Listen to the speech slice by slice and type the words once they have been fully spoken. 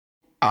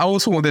I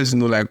also wanted to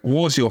know, like,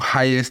 what's your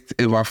highest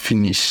ever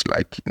finish,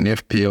 like, in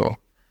FPL?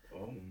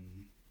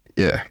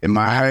 Yeah, in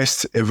my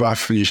highest ever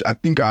finish, I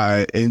think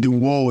in the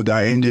world,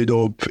 I ended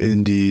up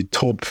in the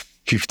top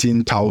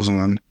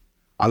 15,000.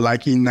 And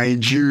like in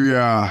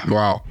Nigeria,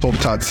 Wow. top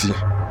 30.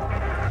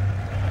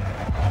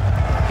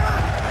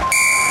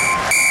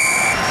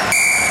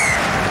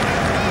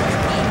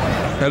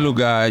 Hello,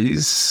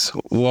 guys.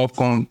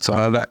 Welcome to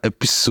another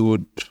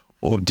episode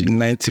of the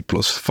 90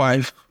 plus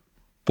 5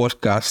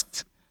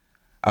 podcast.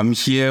 I'm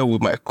here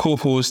with my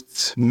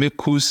co-host,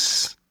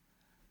 Mekus.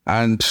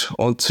 And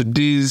on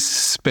today's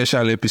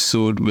special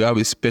episode, we have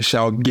a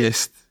special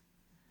guest.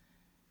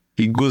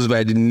 He goes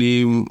by the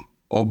name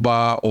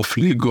Oba of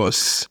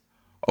Lagos.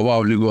 Oba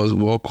of Lagos,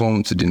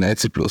 welcome to the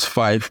 90 plus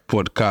 5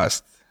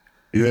 podcast.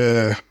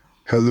 Yeah.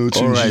 Hello,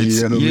 Tunji. All right.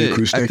 Hello,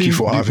 Mekus. Thank you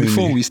for having me.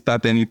 Before we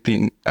start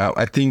anything,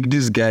 I think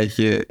this guy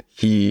here,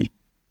 he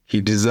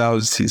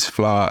deserves his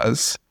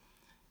flowers.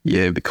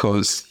 Yeah,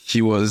 because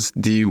he was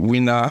the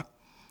winner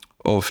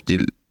of the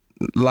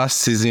last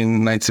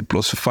season 90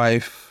 plus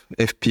 5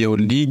 FPL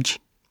league.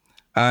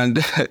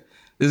 And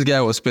this guy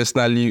was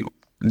personally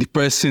the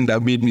person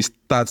that made me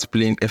start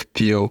playing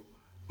FPL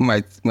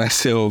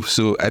myself.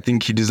 So I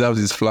think he deserves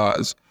his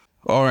flowers.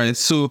 All right.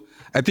 So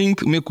I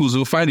think Mekus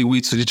will find a way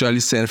to literally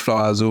send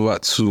flowers over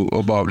to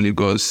Oba of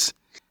Lagos,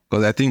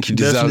 because I think he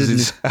deserves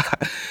it.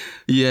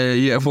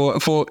 yeah.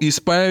 For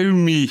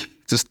inspiring me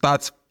to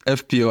start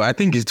FPL. I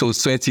think it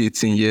was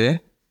 2018, yeah?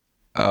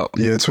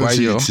 Yeah,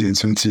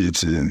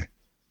 2018.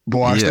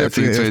 But I started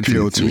playing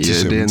FPL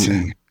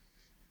 2017.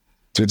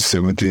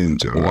 2017.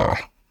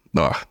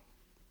 Wow.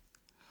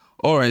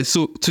 All right,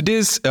 so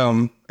today's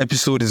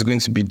episode is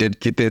going to be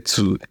dedicated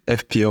to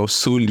FPL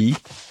solely.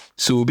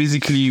 So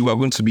basically, we're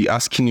going to be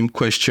asking him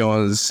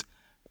questions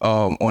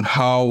on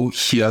how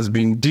he has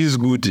been this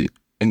good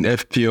in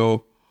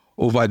FPL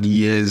over the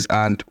years,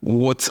 and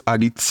what are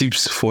the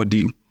tips for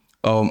the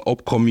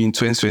upcoming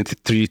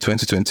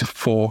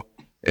 2023-2024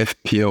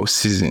 FPL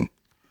season.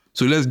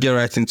 So let's get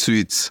right into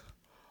it.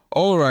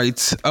 All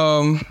right,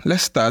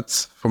 let's start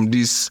from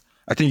this.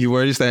 I think you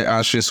already started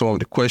answering some of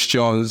the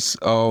questions.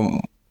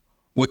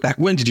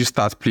 When did you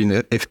start playing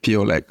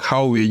FPL? Like,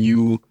 how were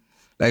you?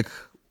 Like,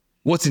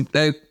 what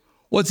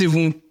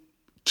even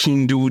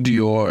kindled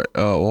your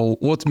or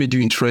what made you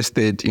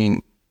interested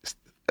in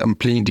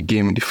playing the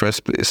game in the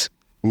first place?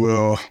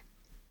 Well,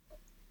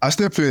 I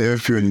started playing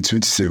FPL in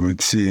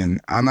 2017,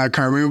 and I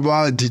can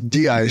remember the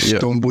day I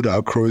stumbled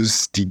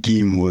across the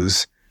game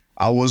was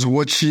I was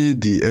watching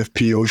the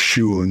FPL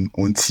show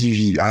on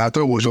TV, and I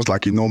thought it was just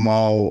like a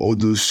normal, all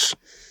those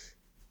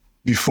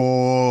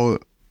before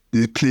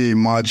they play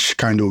match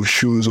kind of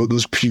shows, all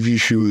those preview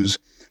shows.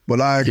 But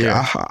like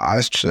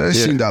I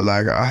seen that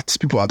like these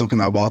people are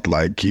talking about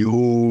like a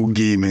whole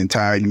game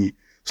entirely.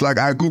 So like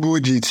I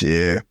googled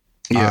it,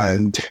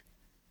 and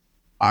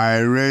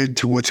I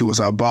read what it was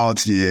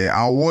about,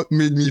 and what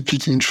made me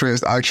pick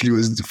interest actually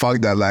was the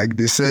fact that like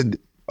they said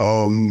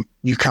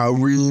you can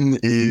win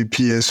a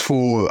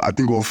PS4, I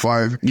think, or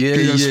 5.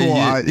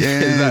 PS4,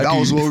 exactly. That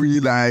was what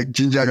really like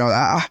ginger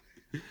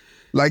me.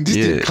 Like this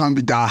thing can't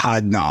be that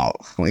hard now.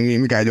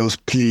 Maybe I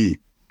just play.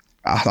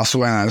 That's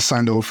when I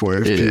signed up for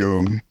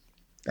FPL.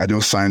 I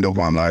just signed up.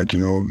 I'm like,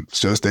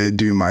 just there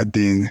doing my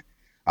thing.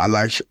 I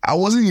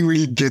wasn't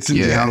really getting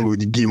the hang of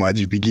the game at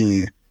the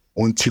beginning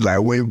until I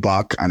went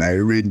back and I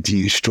read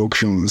the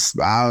instructions.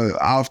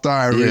 After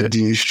I read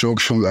the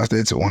instructions, I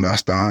started to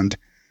understand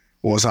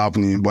what's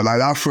happening. But like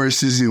that first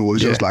season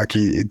was just like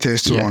a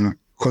test run,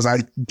 because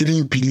I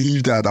didn't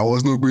believe that I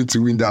was not going to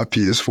win that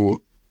PS4.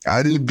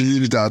 I didn't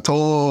believe it at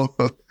all.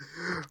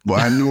 But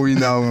I know it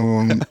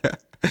now.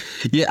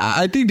 Yeah,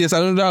 I think there's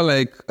another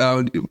like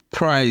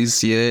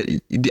prize. Yeah,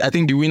 I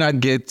think the winner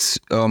gets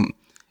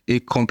a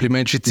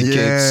complimentary ticket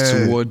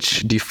to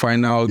watch the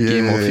final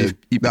game of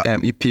EPL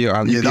and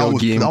EPL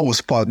game. That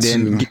was part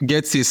then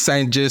gets a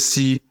signed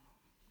jersey.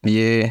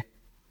 Yeah.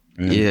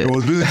 It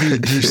was basically the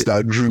gifts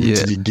that drew me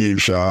to the game,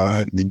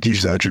 The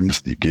gifts that drew me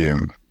to the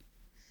game.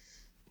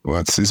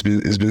 But it's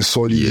been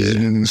solid. It's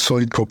been a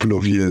solid couple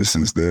of years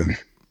since then.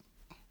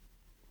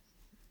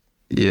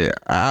 Yeah,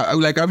 have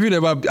you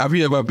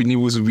ever been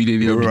able to win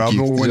any of the I've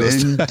not won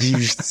any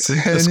gifts.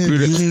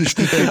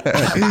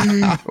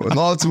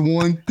 Not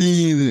one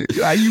thing.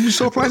 Are you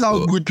surprised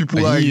how good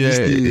people are in this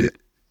thing?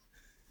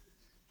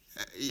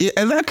 Yeah,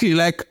 exactly.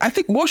 Like, I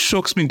think what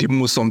shocks me the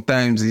most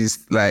sometimes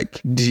is like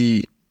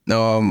the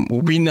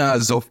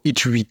winners of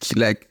each week.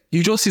 Like,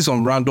 you just see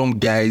some random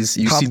guys,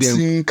 see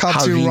them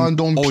having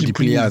random all people. the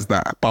players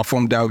that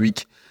performed that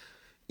week.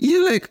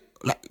 You're like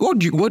what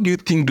do you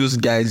think those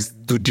guys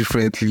do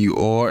differently,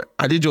 or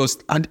are they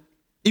just? And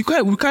we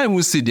can't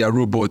even say they are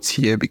robots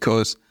here,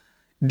 because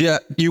this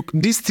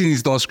thing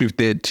is not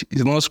scripted.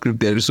 It's not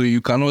scripted, so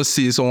you cannot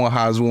say someone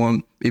has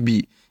one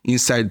maybe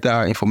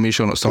insider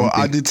information or something.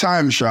 Well, at the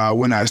time,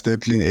 when I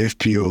started playing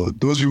FPL,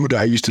 those people that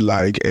I used to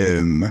like,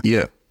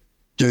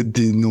 get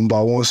the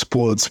number one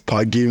spots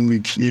per game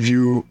week. If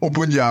you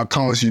open their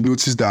accounts, you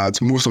notice that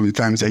most of the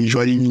times they're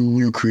usually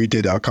new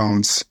created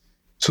accounts.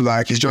 So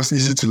like it's just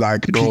easy to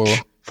like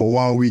pick for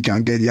 1 week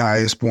and get the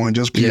highest point,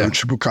 just play on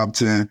triple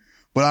captain.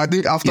 But I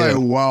think after a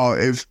while,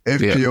 if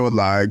FPL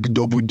like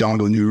doubled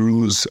down on the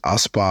rules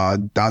as per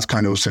that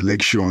kind of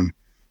selection.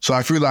 So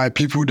I feel like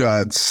people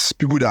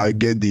that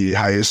get the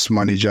highest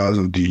managers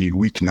of the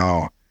week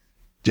now,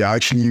 they're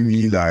actually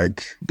really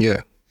like they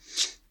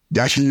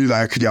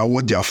are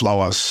worth their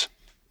flowers.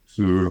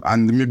 So,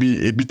 and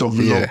maybe a bit of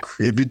luck,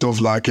 a bit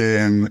of like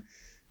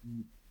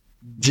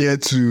dare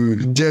to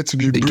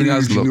be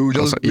brave,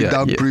 just make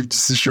that brave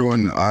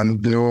decision,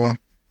 and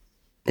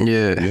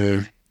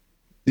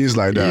things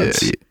like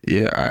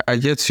that. I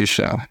get you,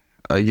 Sha.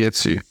 I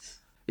get you.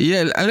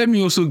 Yeah, and let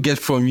me also get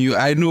from you.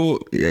 I know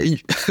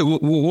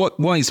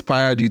what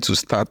inspired you to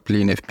start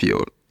playing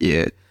FPL.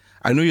 Yeah,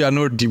 I know you are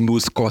not the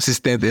most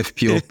consistent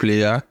FPL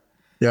player.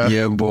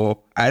 But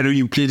I know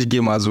you play the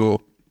game as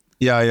well.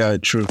 Yeah,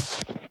 true.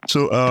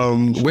 So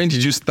when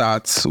did you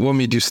start? What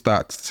made you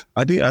start?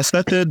 I think I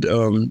started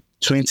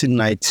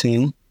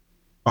 2019,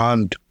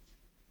 and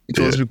it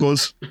was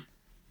because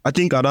I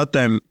think at that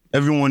time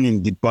everyone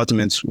in the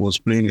department was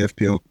playing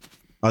FPL,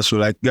 and so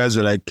like guys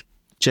were like,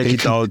 check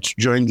it out,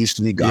 join this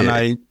league, and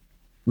I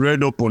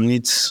read up on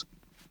it.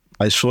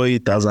 I saw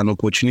it as an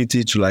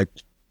opportunity to like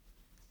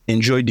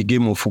enjoy the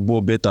game of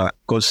football better,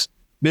 because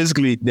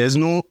basically there's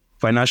no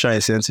financial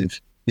incentive.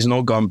 It's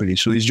not gambling,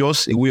 so it's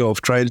just a way of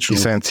trying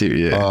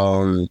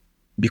to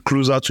be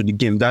closer to the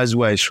game. That's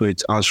why I saw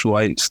it, and so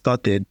I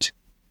started.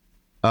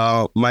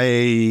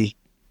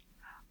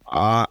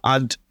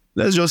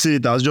 Let's just say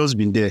it has just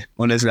been there.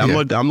 Honestly,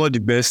 I'm not the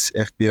best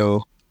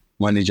FPL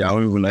manager. I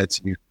won't even lie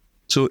to you.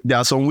 So there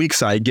are some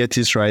weeks I get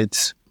it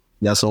right.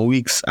 There are some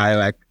weeks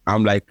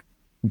I'm like,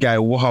 guy,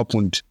 what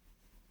happened?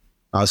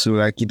 So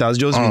like it has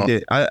just been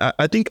there.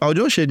 I think I'll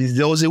just share this.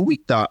 There was a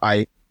week that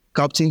I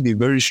captained a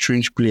very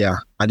strange player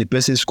and the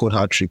person scored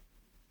hat-trick.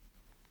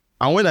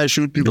 And when I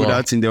showed people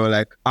that thing, they were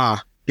like, guy,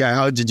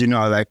 how did you know?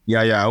 I was like,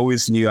 I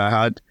always knew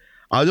I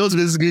was just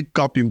basically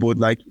capping, but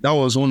like that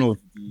was one of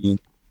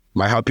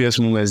my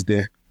happiest moments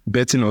there.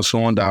 Betting on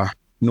someone that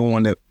no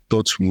one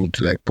thought would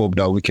like pop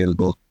that weekend,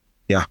 but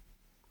yeah.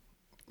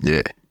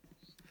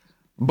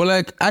 But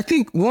like, I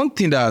think one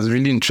thing that has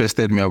really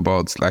interested me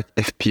about like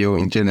FPL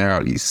in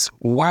general is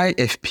why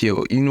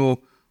FPL?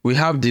 We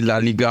have the La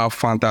Liga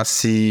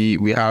fantasy,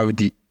 we have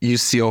the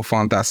UCL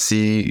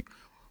fantasy.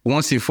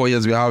 Once in 4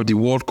 years, we have the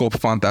World Cup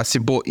fantasy.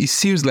 But it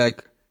seems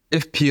like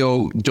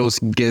FPL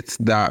just gets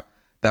that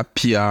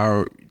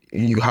PR.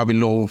 You have a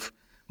lot of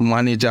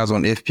managers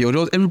on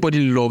FPL.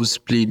 Everybody loves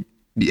playing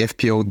the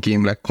FPL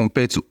game, like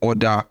compared to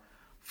other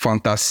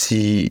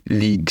fantasy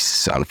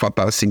leagues and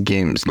fantasy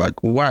games.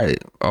 Like, why?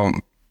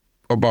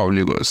 About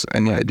Lagos,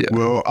 any idea?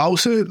 Well, I would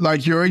say,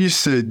 like you already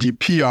said, the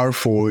PR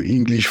for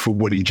English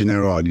football in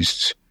general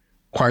is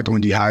quite on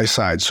the high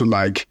side. So,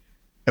 like,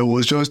 it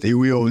was just a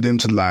way of them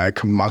to, like,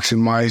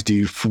 maximize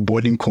the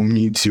footballing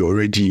community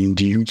already in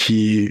the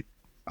UK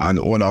and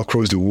all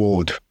across the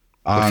world.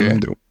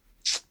 And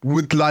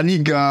with La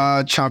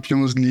Liga,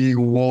 Champions League,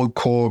 World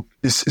Cup,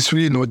 it's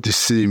really not the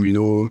same,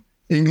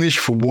 English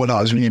football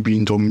has really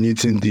been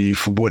dominating the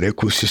football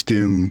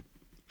ecosystem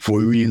for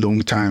a really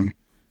long time.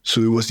 So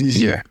it was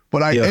easy. Yeah.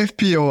 But like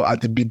FPL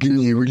at the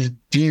beginning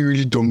didn't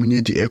really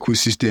dominate the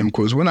ecosystem,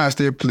 because when I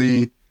started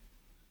playing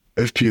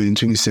FPL in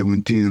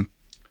 2017,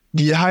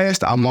 the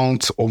highest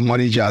amount of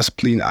managers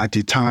playing at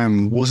the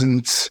time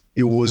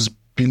it was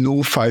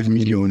below 5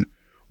 million.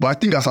 But I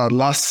think as our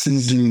last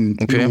season,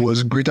 it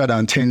was greater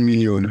than 10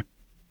 million.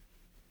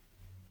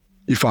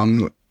 If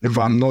I'm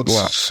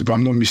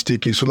not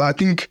mistaken. So I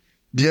think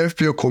the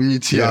FPL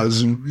community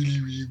has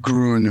really, really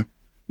grown,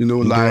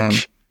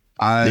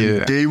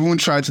 and they even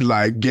try to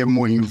like get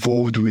more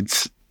involved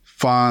with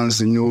fans.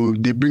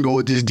 They bring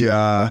all these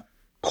their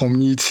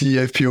community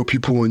FPL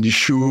people on the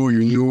show.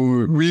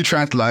 Really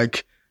trying to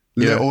like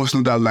let us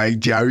know that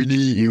like they are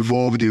really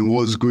involved in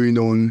what's going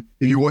on.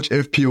 If you watch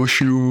FPL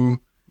show,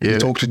 you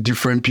talk to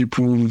different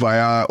people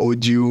via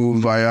audio,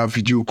 via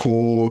video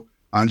call,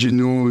 and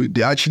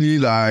they actually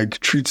like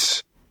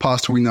treat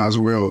past winners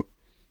well.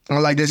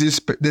 And like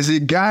there's a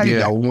guy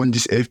that won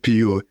this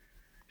FPL.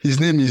 His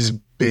name is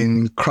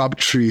Ben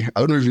Crabtree. I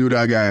don't know if you know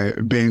that guy,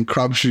 Ben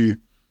Crabtree.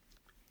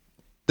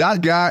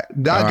 That guy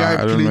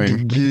played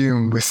the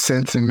game with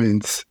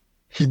sentiments.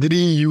 He didn't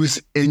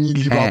use any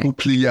Liverpool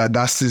player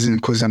that season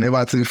because he's an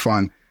Everton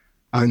fan,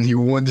 and he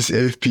won this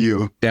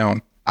FPL.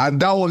 Down. And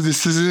that was the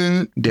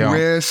season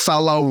where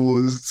Salah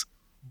was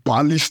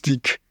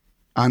ballistic.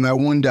 And I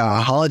wonder,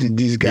 how did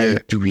this guy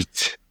do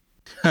it?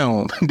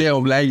 Damn,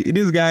 like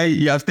this guy,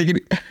 he has taken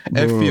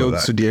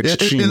FPL to the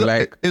extreme.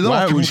 A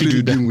lot of people play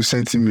the game with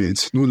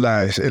sentiments. No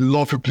lies. A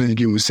lot of people play the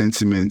game with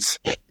sentiments.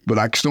 But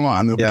like, it's not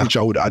an approach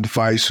I would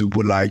advise you.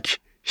 But like,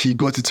 he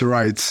got it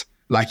right.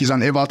 Like, he's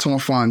an Everton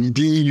fan. He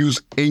didn't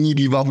use any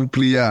Liverpool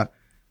player.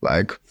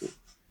 Like,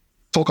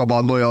 talk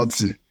about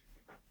loyalty.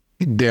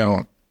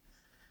 Damn.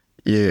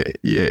 Yeah.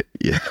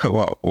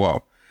 Wow.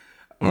 All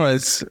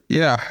right.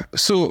 Yeah.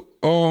 So,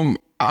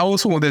 I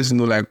also wanted to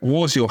know, like,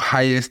 what was your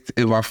highest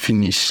ever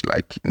finish,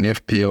 like, in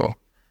FPL?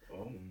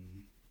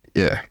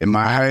 Yeah. in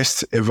my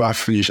highest ever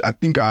finish. I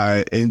think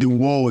in the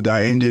world,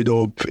 I ended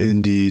up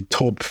in the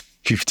top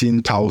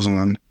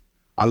 15,000.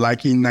 And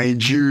like in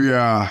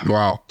Nigeria,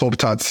 Wow. top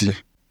 30.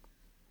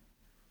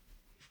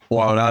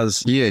 Wow,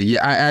 that's Yeah.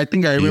 I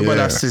think I remember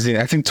that season.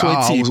 I think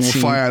 2018. I was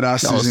on fire that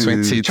season. Was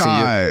 2018.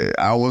 Chai,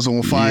 I was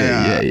on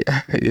fire.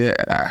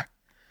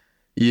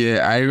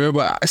 Yeah, I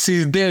remember.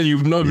 Since then,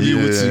 you've not been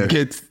able to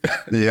get.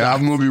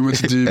 I've not been able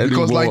to do it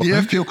because like the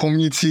FPL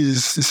community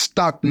is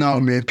stacked now,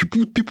 man.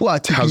 People are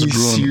taking it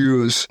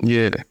serious.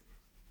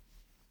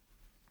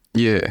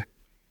 Yeah.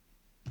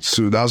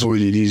 So that's what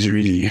it is,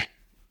 really.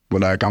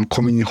 But like, I'm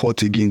coming in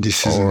hot again this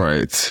season. All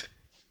right.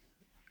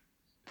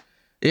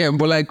 Yeah,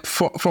 but like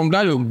from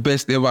that your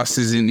best ever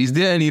season, is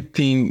there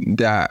anything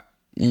that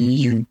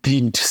you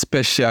did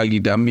specially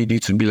that made you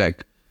to be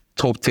like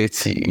top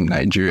 30 in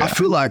Nigeria? I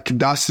feel like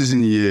that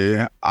season,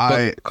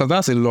 because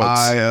that's a lot.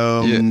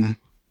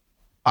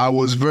 I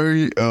was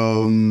very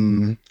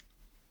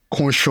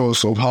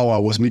conscious of how I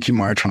was making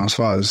my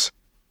transfers.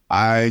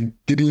 I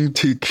didn't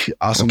take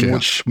as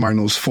much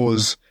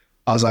 -4s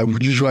as I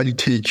would usually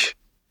take.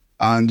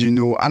 And,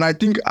 and I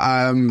think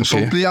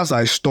some players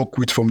I stuck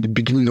with from the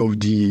beginning of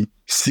the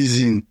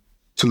season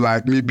to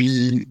like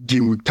maybe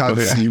game week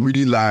 30,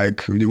 really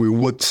like they were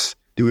worth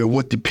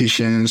the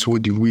patience,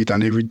 worth the wait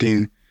and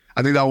everything.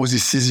 I think that was the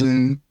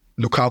season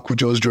Lukaku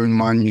just joined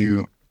Man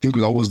U. I think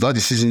that was the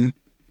season.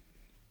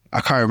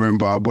 I can't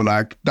remember, but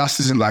like that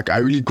season, like I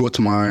really got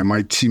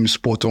my team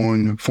spot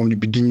on from the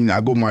beginning.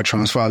 I got my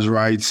transfers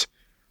right.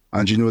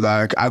 And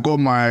like I got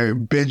my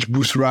bench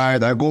boost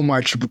right. I got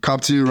my triple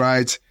captain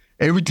right.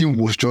 Everything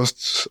was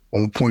just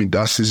on point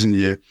that season,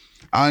 yeah.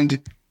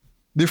 And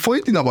the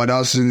funny thing about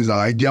that season is that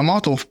like the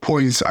amount of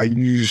points I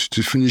used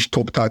to finish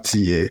top 30,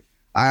 yeah,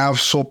 I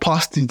have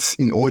surpassed it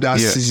in other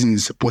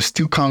seasons, but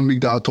still can't make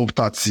that top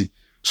 30.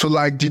 So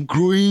like the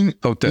growing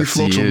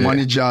influx of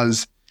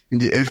managers in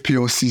the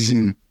FPL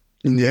season,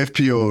 in the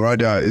FPL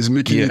rather, is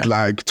making it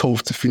like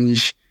tough to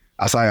finish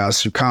as high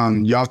as you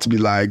can. You have to be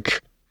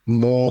like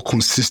more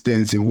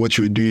consistent in what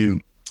you're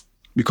doing.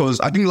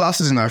 Because I think last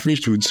season I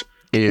finished with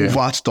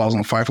over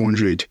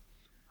 2,500.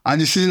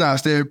 And the season I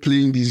started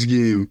playing this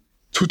game,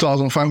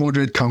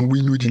 2,500 can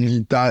win you the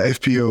league. That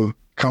FPL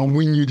can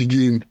win you the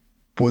game.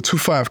 But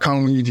 2,500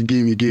 can't win you the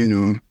game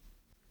again.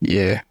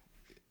 Yeah.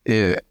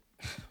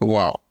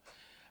 Wow.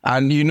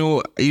 And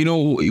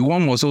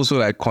one must also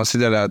like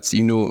consider that,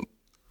 in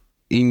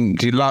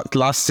the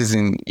last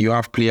season, you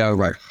have players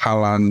like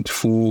Haaland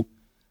who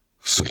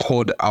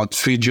scored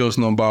outrageous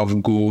number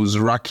of goals,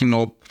 racking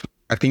up,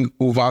 I think,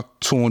 over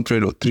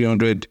 200 or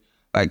 300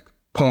 like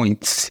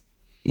points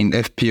in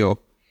FPL.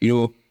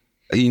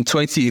 In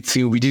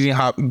 2018, we didn't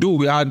have, though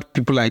we had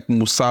people like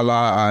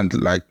Musala and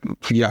like,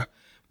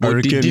 but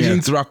they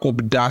didn't rack up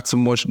that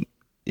much.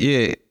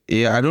 Yeah.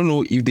 I don't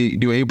know if they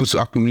were able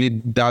to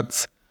accumulate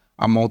that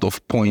amount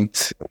of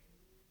points.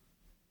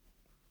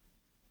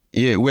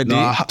 Yeah,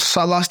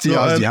 Salah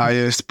still has the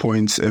highest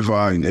points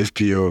ever in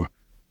FPL.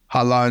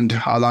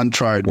 Haaland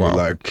tried, but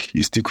like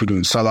he still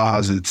couldn't. Salah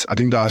has it. I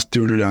think that's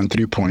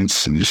 303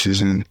 points in the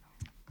season.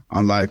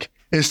 And like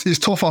it's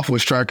tougher for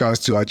strikers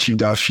to achieve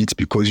that feat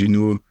because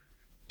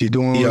they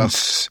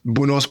don't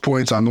bonus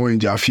points are not in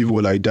their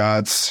favor like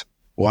that.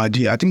 Or I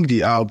think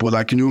they are, but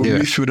like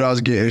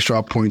midfielders get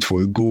extra points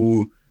for a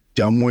goal.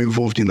 They are more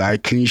involved in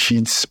like clean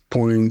sheets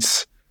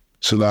points.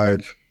 So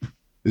like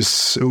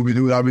it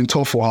would have been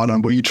tough for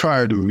Haaland, but he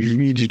tried though. He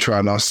really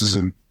tried last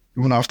season,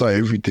 even after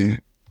everything.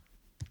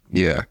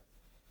 Yeah.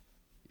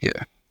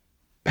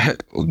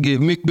 Okay,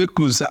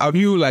 because have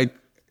you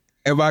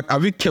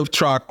kept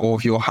track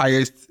of your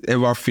highest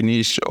ever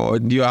finish, or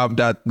do you have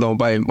that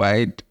number in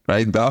mind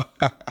right now?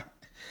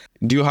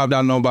 Do you have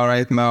that number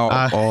right now,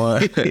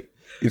 or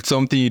it's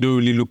something you don't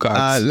really look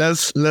at?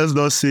 Let's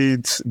not say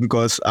it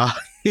because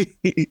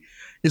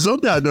it's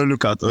something I don't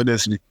look at.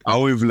 Honestly, I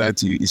won't even lie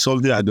to you. It's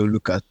something I don't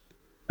look at.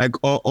 Like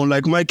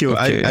unlike Michael,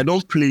 I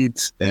don't play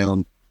it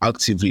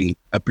actively.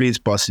 I play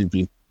it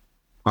passively,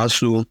 and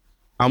so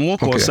I'm more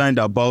concerned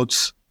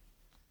about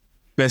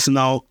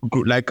personal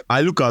growth. Like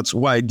I look at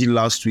what I did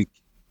last week.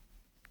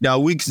 There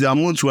are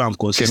months where I'm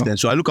consistent.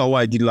 So I look at what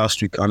I did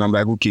last week and I'm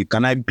like, okay,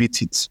 can I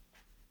beat it?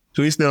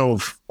 So instead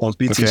of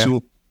competing,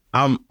 so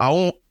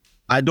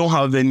I don't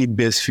have any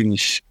best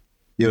finish.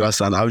 You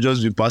understand? I'll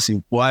just be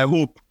passing. But I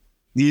hope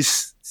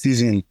this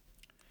season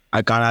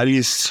I can at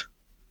least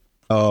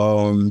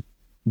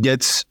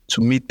get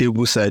to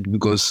mid-table side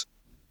because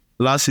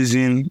last two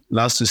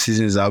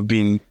seasons have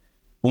been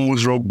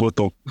almost rock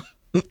bottom.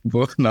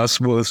 But I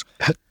suppose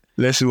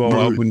let's see what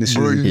will happen this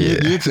season. You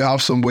need to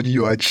have somebody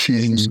you are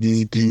chasing in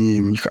this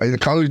game. I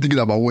can't really think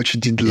about what you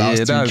did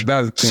last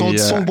week.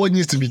 Somebody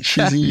needs to be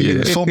chasing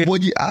you.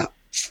 Somebody,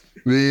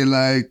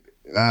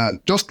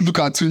 just look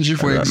at Tunji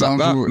for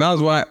example.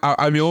 That's why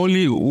I'm the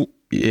only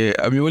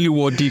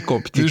worthy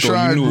competitor.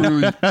 I'm the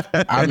one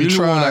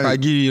that can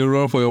give you a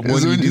run for your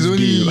money. It's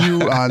only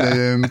you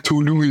and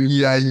Tolu in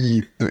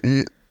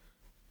EIE.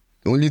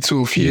 Only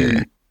two of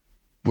you.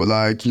 But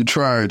like you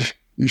tried.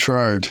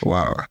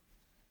 Wow.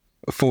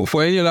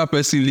 for any other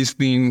person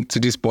listening to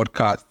this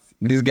podcast,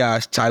 this guy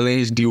has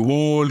challenged the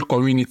whole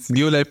community,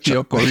 the whole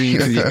FPL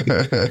community.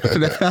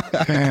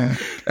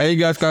 And you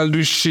guys can't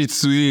do shit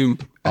to him.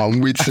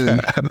 I'm waiting.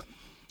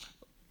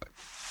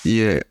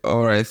 Yeah,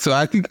 all right. So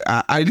I think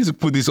I need to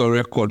put this on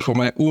record for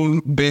my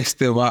own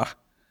best ever,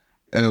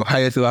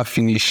 highest ever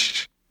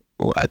finish.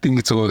 Oh, I think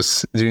it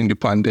was during the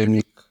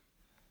pandemic.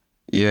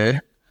 Yeah.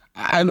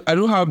 I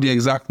don't have the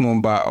exact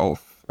number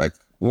of like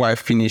what I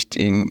finished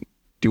in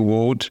the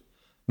world,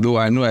 though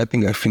I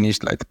think I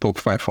finished like top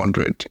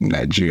 500 in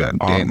Nigeria.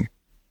 Then,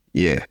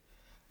 yeah.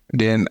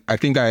 Then I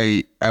think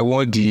I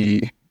won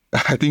the,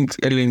 I think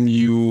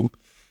LNU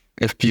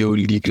FPL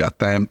league that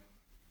time.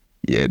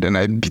 Yeah, then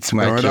I beat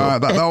my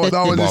that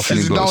was the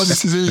season. That was the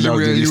season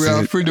you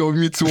were afraid of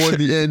me toward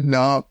the end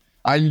now.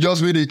 And you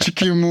just made a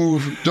chicken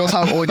move. Just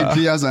have all the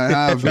players I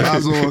have.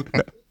 That's all.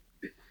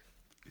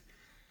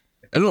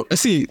 Look,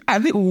 see, I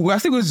think we're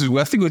still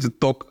going to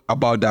talk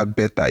about that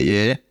better,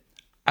 yeah?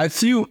 I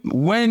feel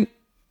when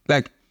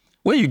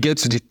you get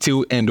to the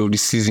tail end of the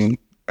season,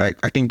 like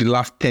I think the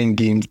last 10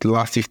 games, the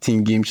last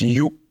 15 games,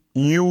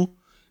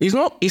 it's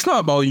not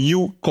about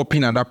you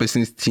copying another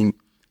person's team.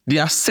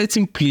 There are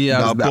certain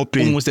players that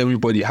almost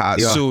everybody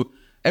has. Yeah. So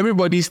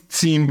everybody's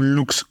team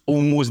looks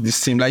almost the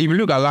same. Like if you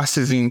look at last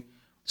season,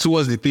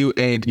 towards the tail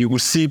end, you will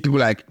see people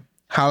like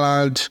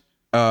Haaland,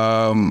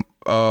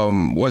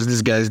 what's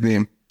this guy's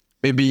name?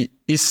 Maybe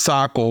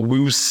Isak or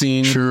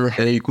Wilson. Sure.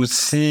 You could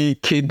see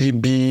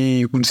KDB.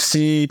 You could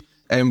see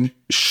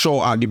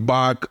Shaw at the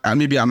back, and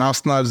maybe an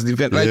Arsenal's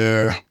defense. Like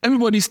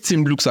everybody's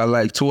team looks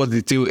alike towards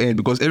the tail end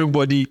because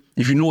everybody,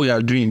 if you know what you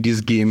are doing in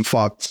this game,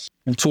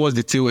 towards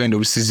the tail end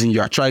of the season,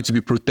 you are trying to be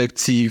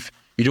protective.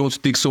 You don't want to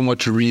take so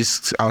much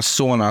risks and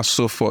so on and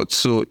so forth.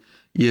 So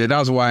yeah,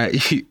 that's why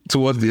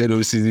towards the end of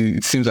the season,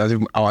 it seems as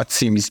if our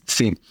team is the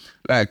same.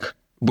 Like,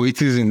 but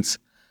it isn't.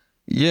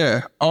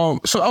 Yeah.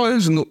 So I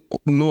wanted to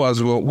know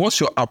as well, what's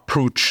your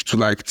approach to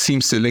like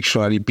team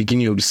selection at the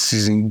beginning of the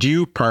season? Do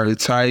you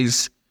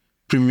prioritize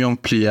premium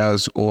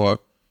players or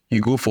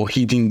you go for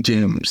hidden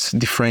gems,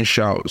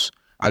 differentials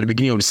at the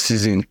beginning of the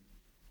season?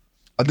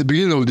 At the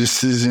beginning of the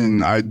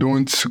season, I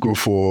don't go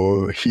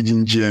for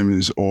hidden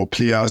gems or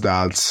players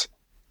that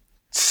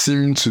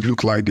seem to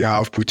look like they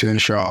have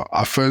potential.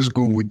 I first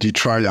go with the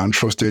tried and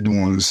trusted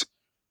ones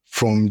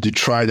from the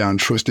tried and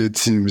trusted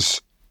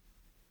teams.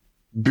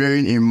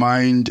 Bearing in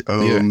mind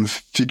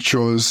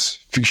fixtures.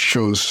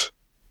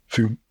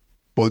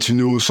 But you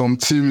know, some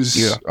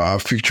teams are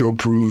fixture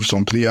proof,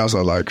 some players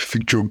are like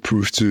fixture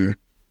proof too.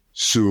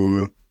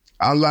 So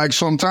I like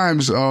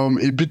sometimes a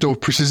bit of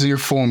preseason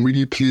form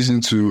really plays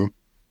into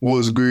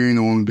what's going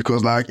on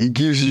because like it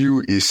gives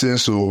you a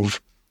sense of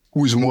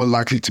who is more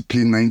likely to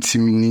play 90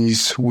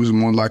 minutes, who is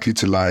more likely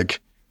to like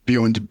be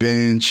on the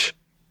bench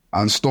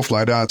and stuff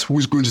like that. Who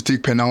is going to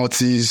take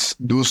penalties?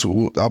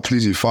 That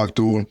plays a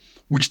factor.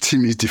 Which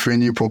team is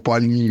defending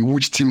properly?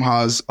 Which team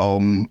has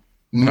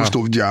most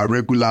of their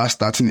regular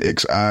starting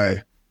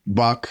XI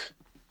back?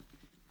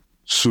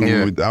 So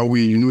that way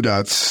you know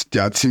that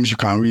there are teams you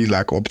can really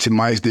like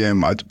optimize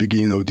them at the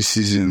beginning of the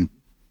season.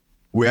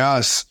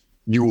 Whereas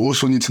you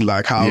also need to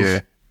like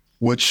have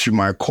what you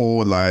might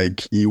call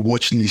like a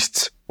watch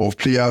list of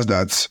players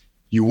that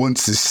you want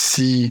to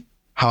see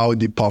how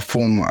they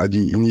perform at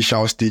the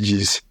initial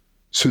stages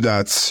so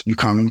that you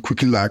can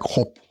quickly like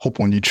hop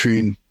on the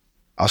train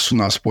as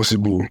soon as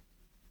possible.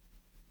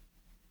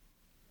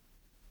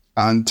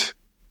 And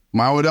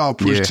my other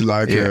approach to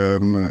like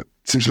team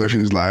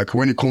selection is like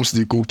when it comes to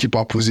the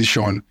goalkeeper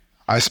position,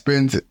 I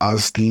spend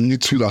as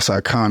little as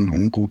I can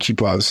on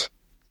goalkeepers.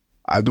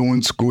 I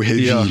don't go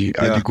heavy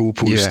at the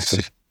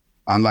goalpost.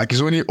 And like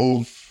it's only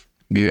of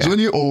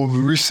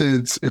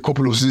recent, a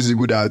couple of seasons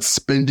ago that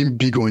spending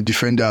big on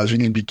defenders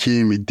really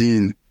became a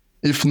thing.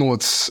 If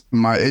not,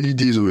 my early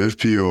days of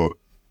FPL,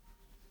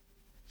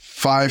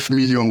 5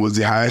 million was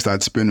the highest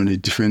I'd spent on a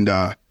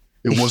defender.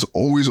 It was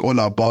always all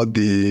about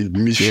the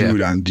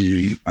midfield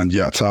and the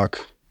attack.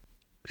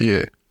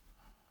 Yeah.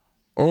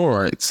 All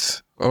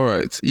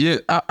right. Yeah,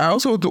 I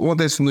also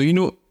wanted to know, you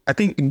know, I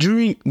think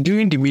during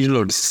the middle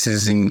of the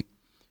season,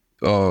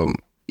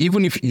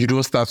 even if you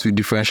don't start with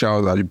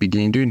differentials at the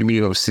beginning, during the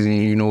middle of the season,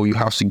 you know, you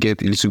have to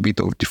get a little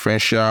bit of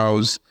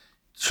differentials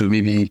to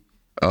maybe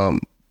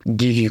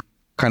give you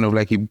kind of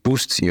like a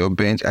boost in your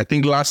bench. I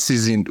think last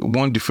season,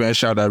 one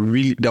differential that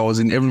was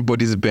in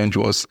everybody's bench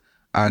was,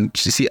 and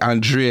you see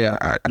Andrea,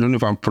 I don't know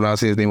if I'm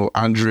pronouncing his name, or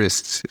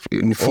Andres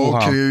in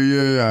Fulham. Okay,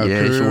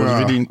 he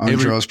was really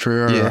Andres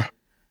Pereira.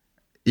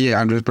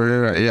 Yeah, Andres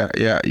Pereira.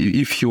 Yeah.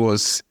 If he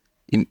was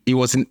in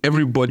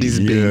everybody's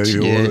bench. He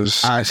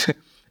was. And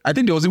I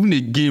think there was even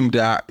a game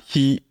that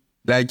he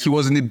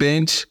was in the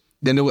bench.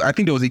 Then I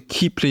think there was a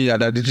key player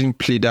that didn't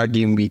play that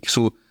game week,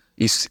 so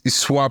he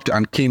swapped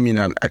and came in,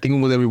 and I think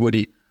almost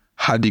everybody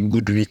had a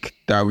good week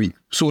that week.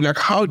 So like,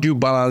 how do you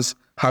balance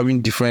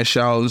having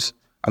differentials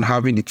and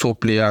having the top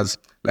players,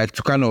 like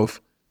to kind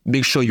of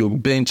make sure your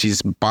bench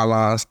is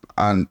balanced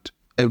and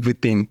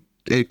everything,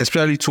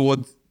 especially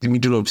towards the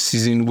middle of the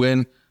season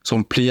when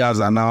some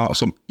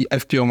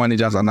FPL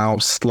managers are now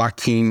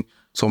slacking.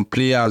 Some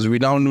players, we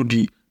now know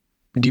the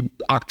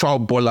actual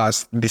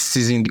ballers this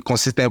season, the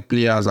consistent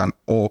players and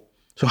all.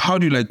 So how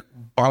do you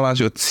balance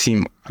your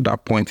team at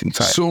that point in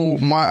time? So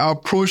my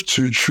approach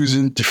to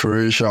choosing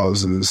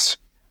differentials is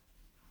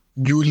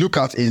you look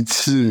at a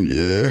team,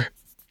 yeah,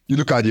 you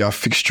look at their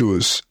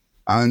fixtures,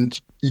 and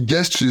it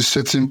gets to a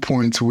certain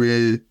point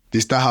where they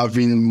start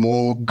having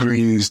more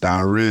greens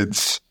than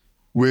reds,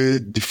 where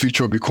the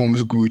fixture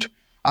becomes good.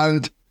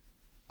 And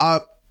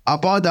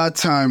about that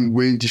time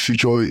when the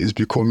fixture is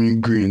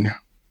becoming green,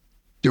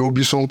 there will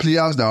be some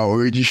players that are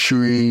already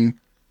showing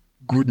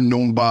good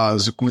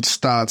numbers, good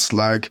stats.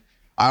 Like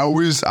I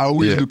always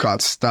look at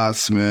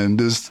stats, man.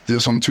 There's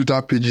some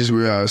Twitter pages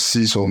where I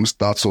see some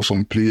stats of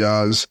some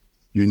players,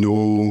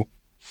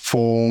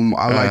 form.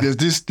 There's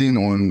this thing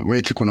on when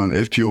you click on an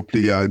FPL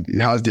player,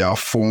 it has their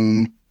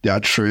form, their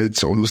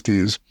traits, all those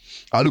things.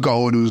 I look at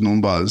all those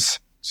numbers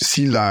to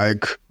see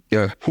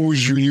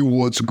who's really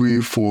what's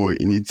going for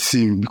in a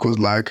team, because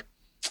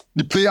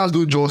the players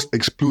don't just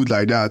explode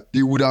like that.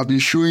 They would have been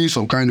showing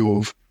some kind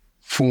of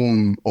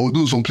form,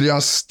 although some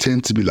players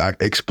tend to be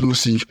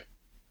explosive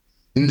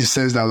in the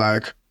sense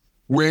that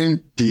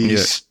when they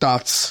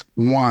start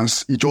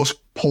once, it just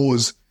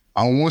pause.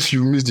 And once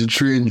you miss the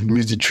train, you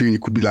miss the train.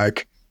 It could be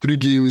 3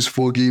 games,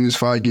 4 games,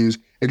 5 games.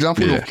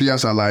 Example of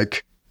players are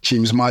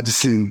James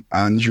Maddison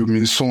and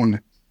Heung-min Son.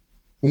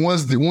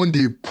 When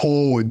they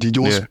pour, they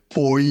just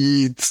pour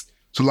it.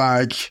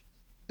 So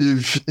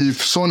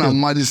if Son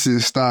and Maddison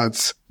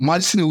starts,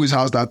 Maddison always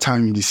has that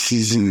time in the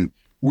season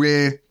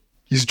where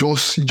he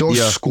just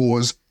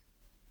scores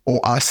or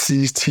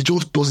assists. He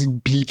just does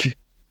it big,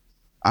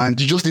 and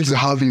you just need to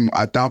have him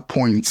at that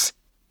point.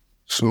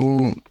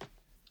 So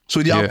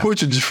the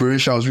approach to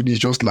differentials really is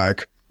just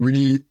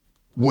really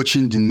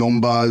watching the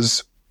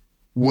numbers,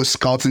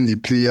 scouting the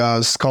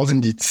players,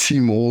 scouting the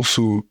team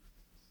also,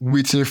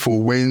 waiting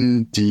for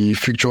when the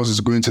fixtures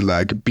is going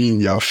to be in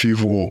their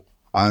favor,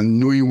 and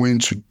knowing when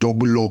to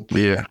double up.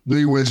 Yeah.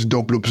 Knowing when to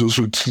double up is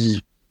also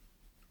key.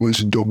 When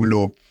to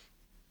double up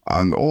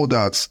and all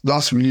that.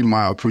 That's really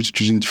my approach to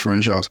choosing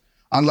differentials.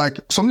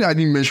 And something I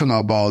didn't mention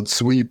about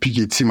when you pick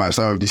a team at the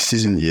start of the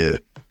season,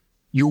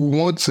 you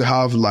want to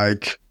have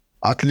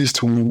at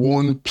least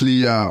one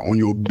player on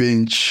your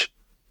bench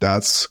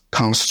that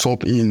can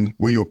stop in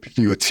when you're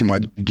picking your team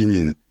at the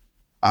beginning.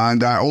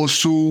 And I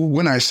also,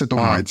 when I set up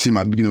my team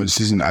at the beginning of the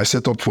season, I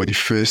set up for the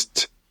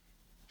first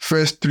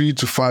 3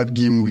 to 5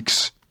 game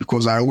weeks,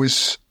 because I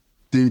always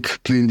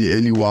think playing the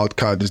early wild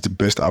card is the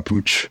best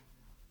approach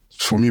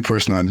for me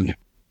personally.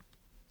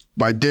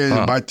 By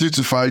then, by 3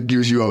 to 5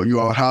 games, you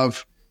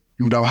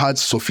would have had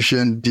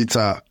sufficient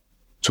data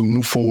to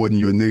move forward in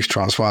your next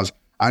transfers.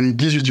 And it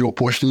gives you the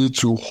opportunity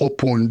to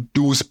hop on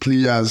those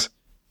players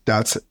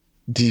that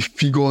the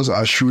figures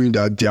are showing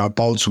that they're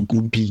about to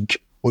go big,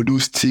 or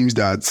those teams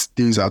that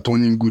things are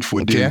turning good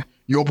for them.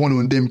 You hop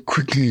on them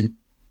quickly,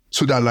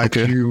 so that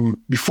you,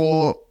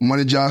 before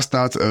managers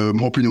start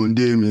hopping on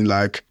them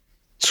in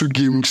 2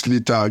 game weeks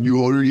later,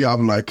 you already have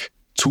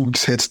 2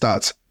 weeks head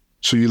start.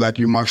 So you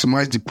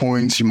maximize the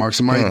points, you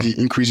maximize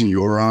the increase in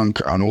your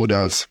rank and all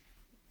that.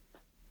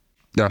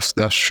 That's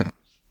true.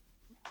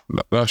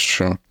 That's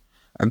true.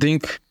 I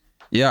think,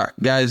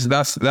 guys,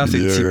 that's a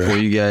tip for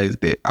you guys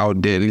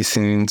out there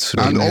listening to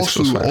the and Next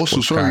also,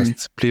 podcast. sorry,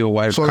 play a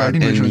wild card. I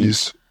didn't mention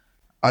this.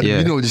 At the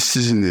beginning of the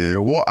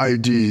season, what I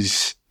do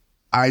is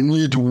I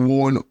need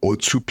 1 or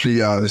 2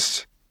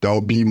 players that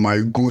will be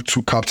my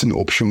go-to captain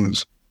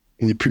options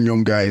in the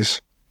premium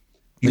guys.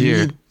 You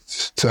need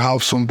to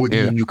have somebody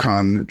you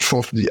can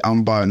trust the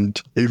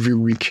armband every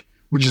week,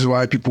 which is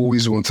why people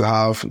always want to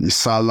have a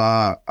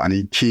Salah and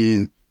a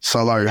Kane,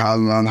 Salah,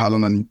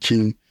 Haaland and a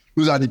Kane.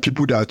 Those are the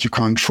people that you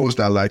can trust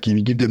that if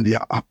you give them the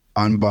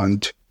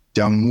armband,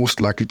 they are most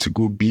likely to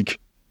go big.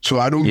 So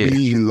I don't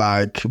believe in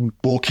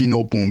bulking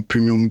up on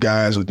premium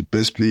guys or the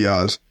best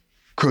players,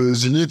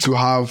 because you need to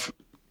have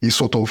a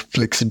sort of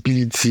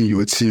flexibility in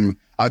your team.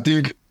 I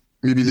think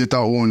maybe later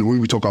on when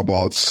we talk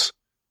about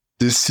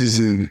this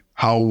season,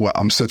 how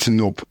I'm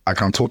setting up, I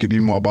can talk a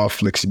bit more about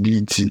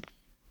flexibility.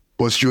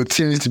 But your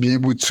team needs to be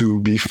able to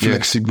be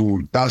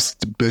flexible. That's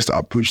the best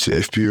approach to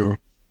FPL,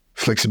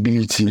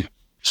 flexibility.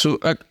 So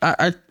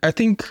I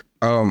think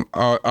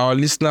our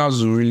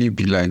listeners will really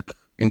be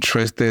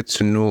interested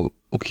to know,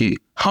 okay,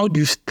 how do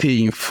you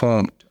stay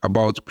informed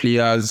about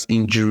players'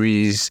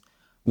 injuries?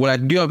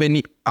 Do you have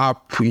any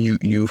app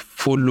you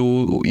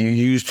follow or you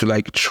use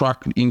to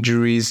track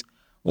injuries?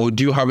 Or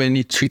do you have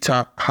any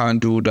Twitter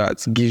handle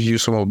that gives you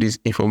some of this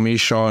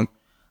information?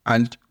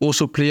 And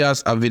also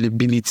players'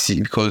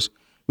 availability, because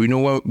we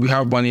know we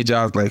have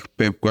managers like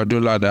Pep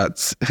Guardiola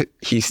that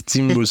his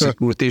team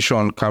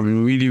rotation can be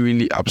really,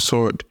 really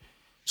absurd.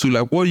 So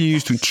what do you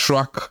use to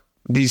track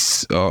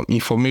this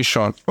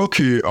information?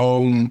 Okay,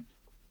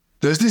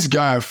 there's this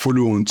guy I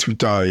follow on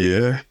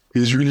Twitter,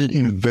 He's really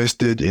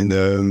invested in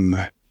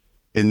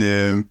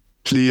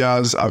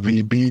players'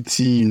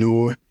 availability,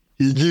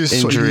 He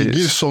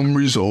gives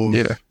summaries of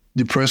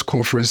the press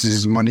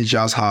conferences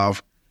managers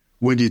have.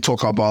 when they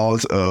talk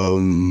about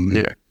when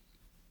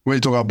they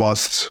talk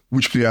about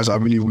which players are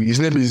really weak. His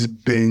name is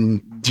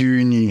Ben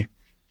Dirini.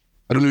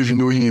 I don't know if you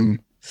know him.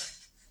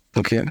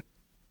 Okay. I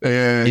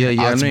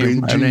know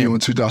Ben Dirini on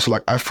Twitter. So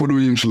like I follow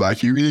him. So like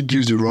he really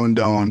gives the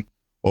rundown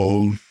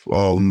of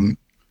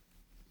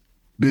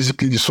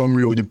basically the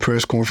summary of the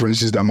press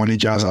conferences that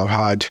managers have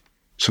had.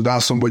 So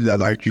that's somebody that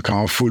like you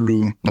can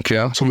follow.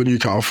 Okay. Somebody you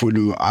can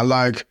follow. I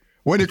like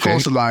when it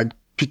comes to like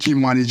picking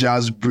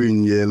managers'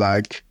 brain,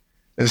 like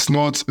it's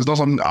not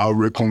something I'll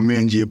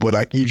recommend, but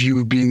like if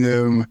you've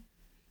been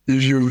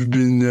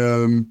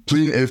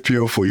playing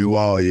FPL for a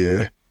while,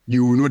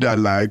 you will know that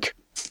like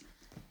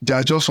there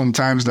are just some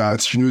times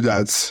that you know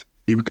that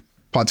a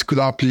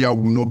particular player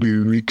will not be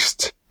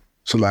risked.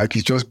 So like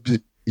it's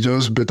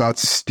just better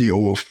to stay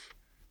off.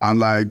 And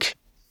like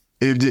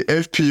if the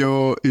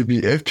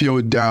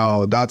FPL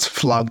dial, that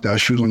flag that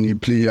shows on the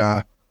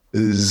player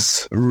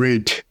is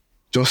red,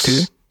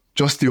 just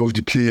stay off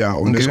the player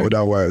unless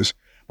otherwise.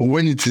 But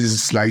when it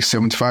is like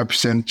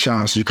 75%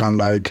 chance, you can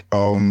like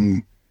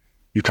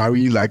you can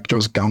really like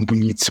just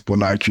gamble it. But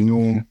like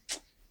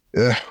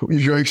if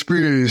you're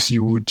experienced,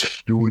 you would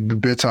be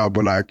better.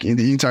 But like in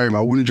the interim,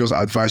 I wouldn't just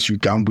advise you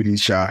gamble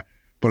it,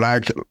 But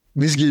like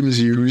this game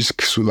is a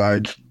risk, so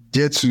like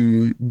dare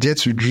to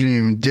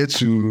dream, dare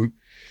to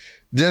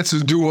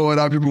do what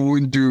other people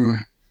wouldn't do.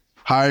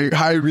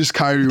 High risk,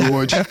 high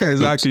reward.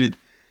 Exactly.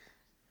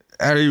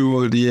 High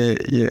reward, yeah,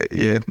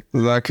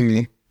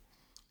 exactly.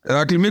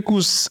 Exactly.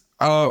 Mekus,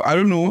 I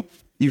don't know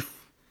if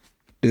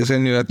there's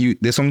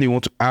something you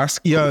want to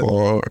ask.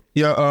 Before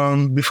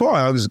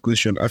I ask the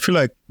question, I feel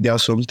like there are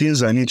some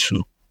things I need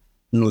to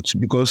note,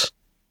 because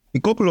a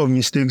couple of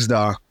mistakes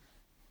that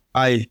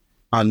I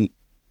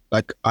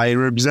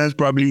represent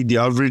probably the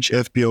average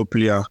FPL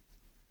player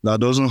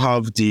that doesn't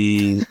have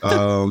the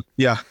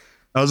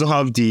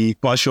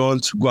passion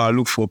to go and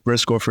look for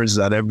press conferences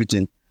and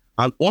everything.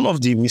 And one of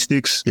the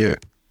mistakes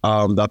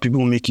that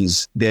people make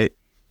is they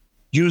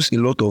use a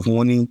lot of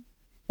money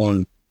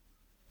on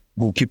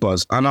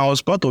goalkeepers. And I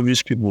was part of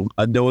these people.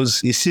 There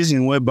was a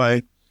season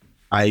whereby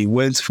I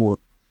went for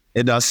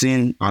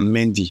Ederson and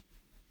Mendy.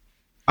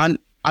 And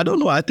I don't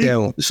know, I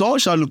think someone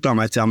shall looked at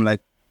my team, I'm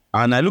like,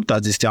 and I looked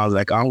at this team, I was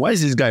like, why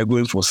is this guy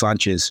going for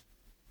Sanchez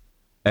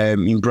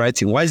in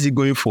Brighton? Why is he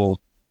going for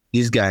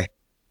this guy?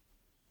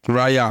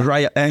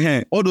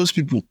 Raya, all those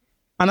people.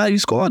 And I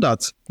discovered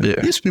that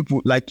these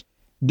people, like,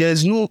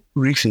 there's no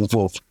risk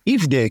involved.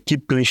 If they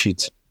keep clean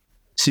sheets,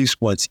 6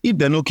 points. If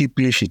they don't keep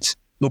clean sheets,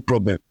 no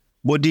problem.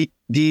 But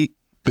the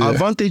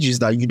advantage is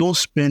that you don't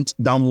spend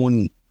that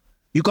money.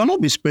 You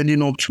cannot be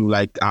spending up to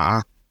like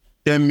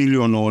 10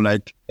 million or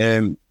like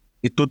a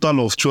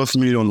total of 12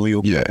 million on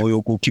your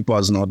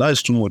goalkeepers now. That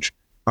is too much.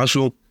 And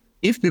so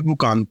if people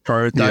can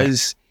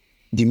prioritize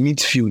the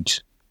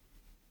midfield,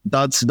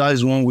 that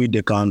is one way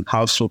they can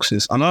have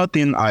success. Another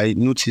thing I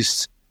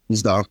noticed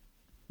is that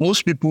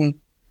most people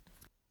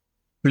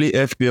play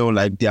FPL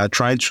like they are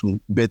trying to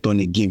bet on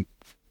a game.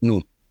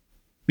 No.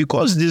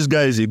 Because this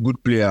guy is a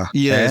good player.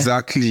 Yeah,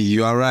 exactly.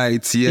 You are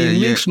right. It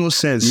makes no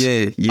sense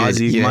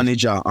as a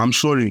manager. I'm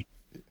sorry.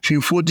 Phil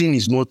Foden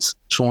is not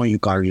someone you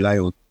can rely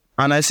on.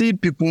 And I see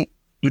people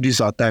do this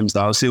at times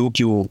that I'll say,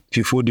 okay,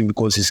 Phil Foden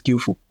because he's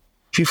skillful.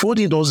 Phil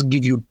Foden doesn't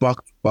give you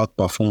back-to-back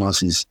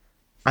performances.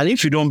 And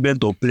if you don't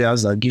bet on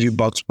players that give you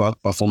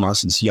back-to-back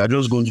performances, you are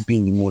just going to be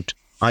in the mode.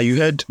 And you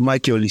heard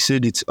Michael, he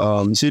said it.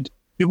 He said,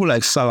 people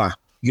like Salah,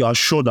 you are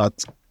sure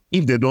that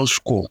if they don't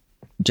score,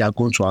 they are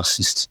going to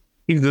assist.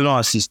 If they don't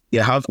assist, they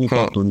have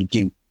impact on the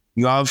game.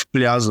 You have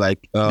players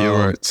like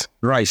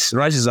Rice.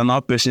 Rice is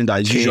another person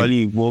that is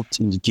usually involved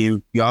in the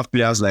game. You have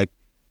players like,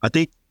 I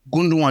think,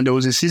 Gundogan. There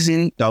was a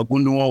season that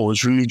Gundogan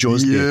was really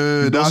just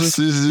there. That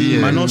season. He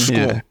might not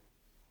score.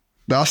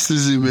 That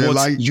season, man.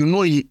 But you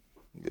know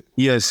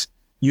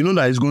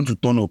that he's going to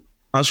turn up.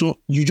 And so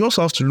you just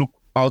have to look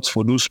out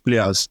for those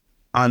players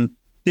and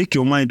take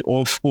your mind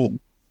off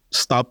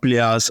star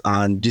players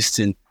and this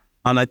thing.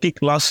 And I think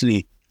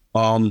lastly,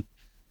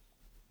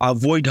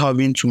 avoid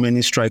having too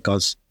many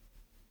strikers.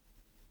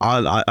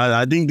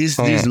 I think this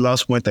is the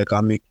last point I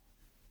can make.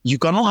 You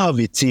cannot have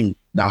a team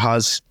that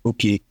has,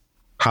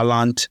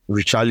 Haaland,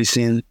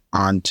 Richarlison,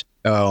 and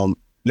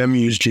let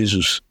me use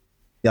Jesus.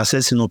 You're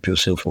setting up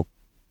yourself up.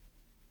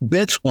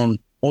 Bet on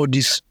all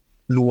these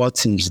lower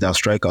teams that are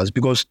strikers,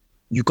 because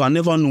you can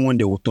never know when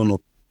they will turn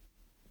up.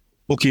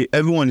 Okay,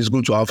 everyone is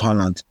going to have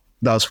Haaland,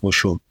 that's for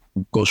sure,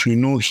 because we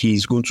know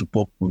he's going to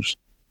pop goals.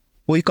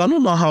 But you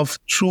cannot now have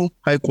too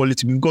high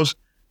quality, because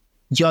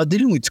you are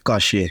dealing with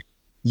cash here.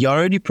 You're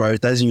already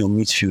prioritizing your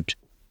midfield.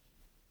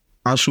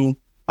 And so,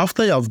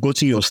 after you have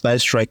gotten your style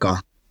striker,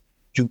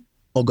 you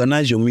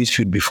organize your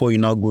midfield before you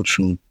now go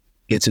to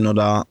get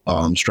another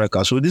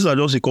striker. So these are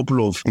just a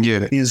couple of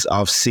things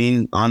I've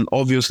seen. And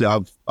obviously,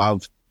 I've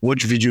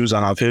watched videos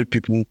and I've heard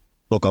people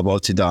talk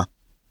about it.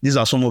 These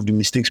are some of the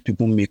mistakes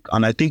people make.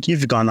 And I think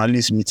if you can at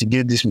least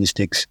mitigate these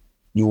mistakes,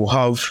 you will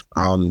have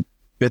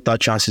better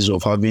chances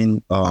of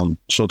having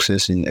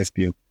success in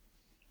FPL.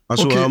 And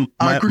so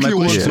my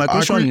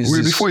question is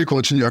before you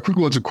continue, I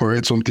quickly want to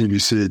correct something you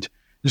said.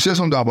 you said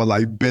something about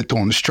like bet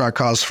on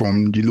strikers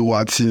from the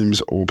lower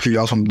teams or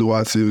players from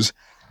lower teams.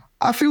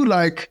 I feel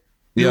like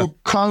you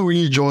can't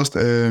really just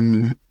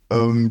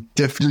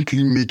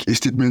definitely make a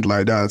statement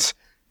like that,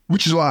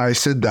 which is why I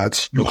said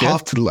that you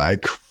have to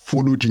like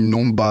follow the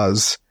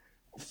numbers,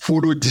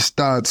 follow the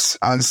stats,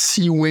 and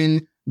see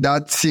when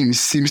that team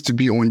seems to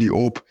be on the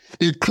up.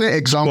 A clear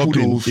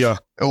example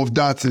of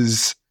that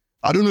is,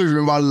 I don't know if you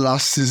remember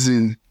last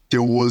season,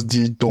 there was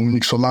the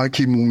Dominic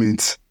Solanke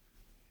moment.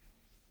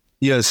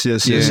 Yes.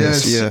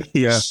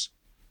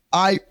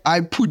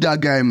 I put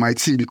that guy in my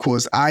team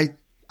because I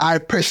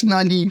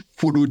personally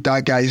followed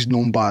that guy's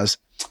numbers.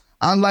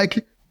 And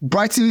like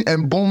Brighton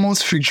and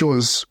Bournemouth's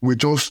fixtures were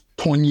just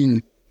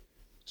turning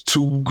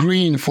to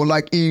green for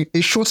like a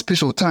short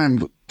space of time,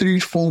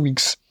 3-4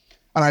 weeks.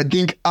 And I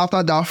think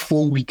after that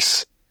 4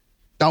 weeks,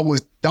 that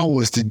was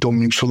the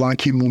Dominic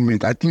Solanke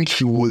moment. I think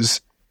he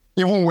was,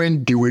 even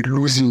when they were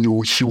losing,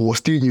 he was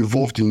still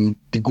involved in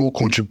the goal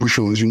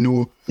contributions, In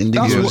the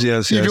games,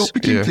 yes. If you're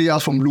picking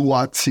players from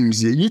lower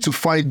teams, you need to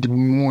find the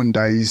one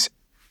that is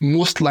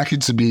most likely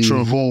to be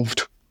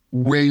involved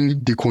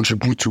when they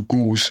contribute to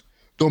goals.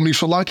 Dominic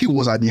Solanke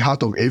was at the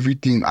heart of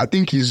everything. I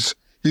think his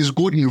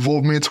goal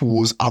involvement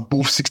was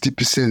above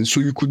 60%. So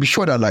you could be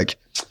sure that like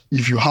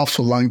if you have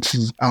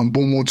Solanke and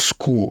Bournemouth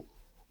score,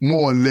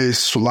 more or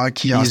less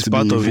Solanke has to be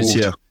involved. Of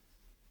it,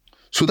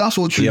 So that's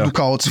what you look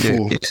out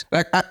for.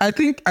 Like I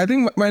think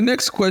my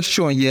next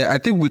question here, I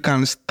think we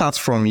can start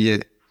from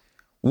here.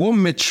 What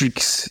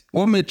metrics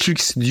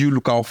do you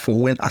look out for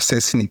when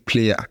assessing a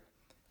player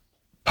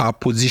per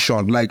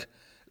position? Like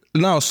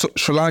now,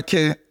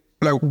 Solanke,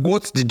 like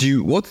what did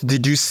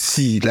you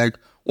see? Like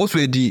what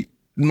were the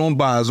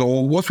numbers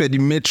or what were the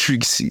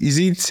metrics? Is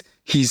it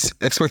his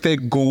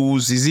expected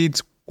goals? Is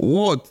it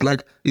what,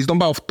 like his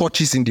number of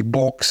touches in the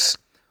box?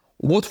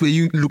 What were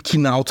you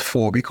looking out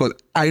for? Because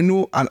I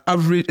know an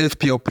average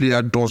FPL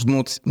player does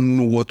not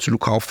know what to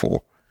look out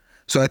for.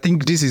 So I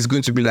think this is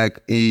going to be like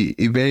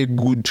a very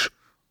good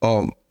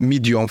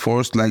medium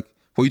for us, like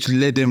for you to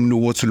let them know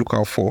what to look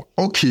out for.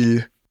 Okay.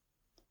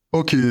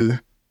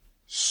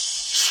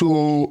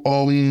 So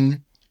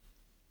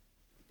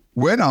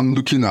when I'm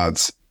looking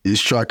at a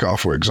striker,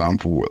 for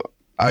example,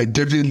 I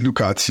definitely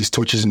look at his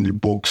touches in the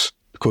box,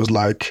 because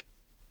like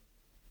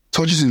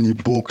touches in the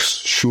box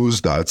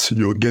shows that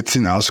you're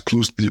getting as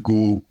close to the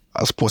goal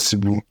as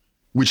possible,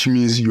 which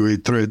means you're a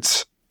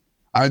threat.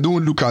 I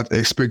don't look at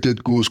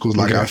expected goals because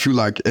like I feel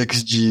like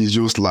XG is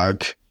just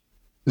like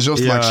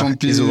like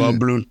something. It's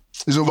overblown.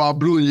 It's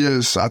overblown,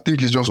 yes. I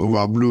think it's just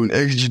overblown.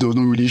 XG does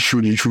not really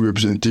show the true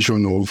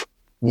representation of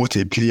what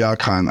a player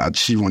can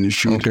achieve on the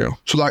field. Okay.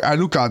 So like I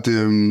look at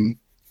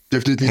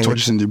definitely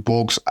touches in the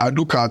box. I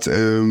look at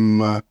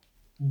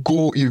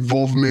goal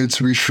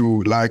involvement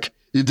ratio. Like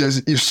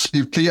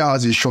if player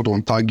has a shot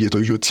on target, or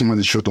if your team has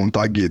a shot on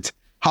target,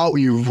 how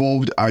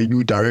involved are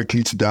you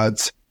directly to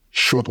that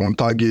shot on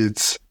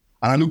target?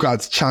 And I look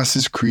at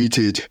chances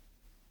created.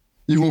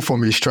 Even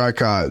from a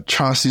striker,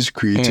 chances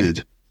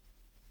created.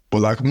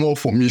 But like more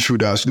for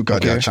midfielders, look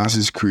at their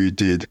chances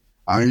created.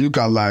 And you look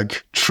at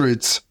like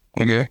traits.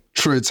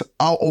 Traits.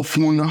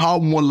 How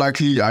more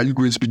likely are you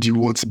going to be the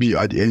one to be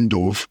at the end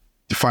of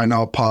the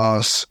final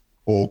pass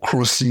or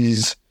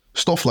crosses,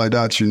 stuff like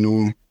that,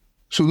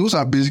 So those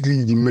are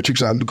basically the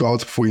metrics I look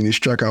out for in a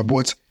striker.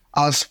 But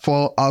as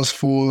for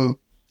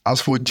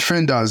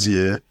defenders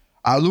here,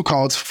 I look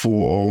out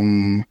for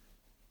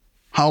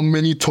how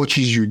many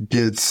touches you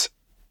get,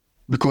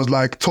 because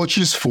like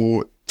touches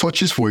for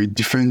a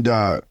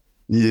defender,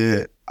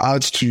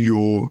 adds to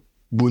your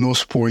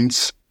bonus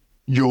points,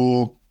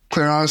 your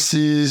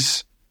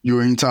clearances,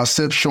 your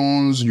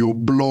interceptions, your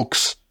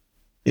blocks.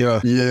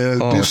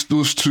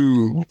 Those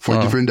two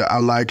for defender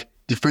are like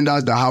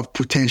defenders that have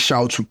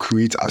potential to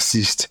create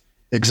assist.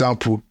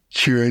 Example,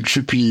 Kieran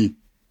Trippier.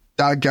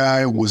 That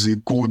guy was a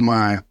gold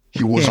mine.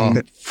 He was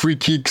on free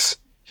kicks,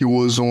 he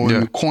was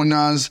on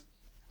corners,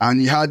 and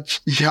he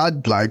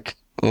had like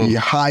a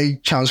high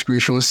chance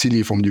creation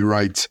ceiling from the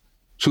right.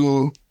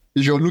 So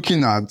if you're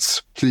looking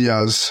at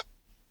players,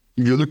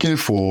 if you're looking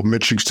for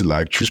metrics to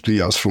like choose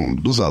players from,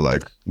 those are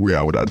like where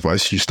I would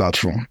advise you start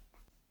from.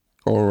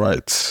 All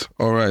right.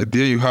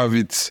 There you have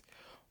it.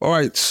 All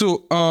right.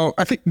 So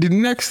I think the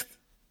next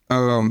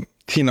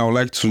thing I would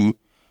like to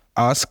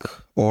ask,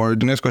 or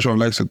the next question I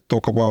would like to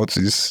talk about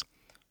is,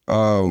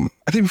 I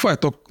think before I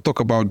talk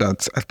about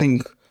that, I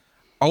think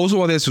I also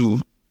wanted to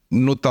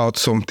note out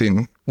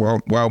something while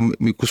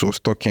Mikus was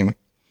talking.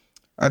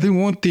 I think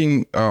one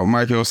thing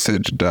Michael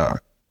said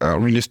that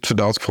really stood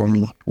out for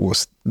me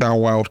was that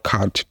wild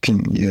card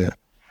thing. Yeah.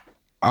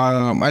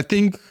 I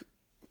think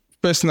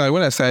personally,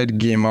 when I started the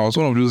game, I was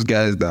one of those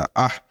guys that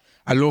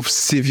I love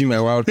saving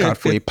my wild card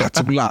for a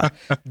particular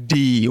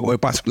day or a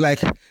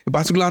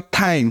particular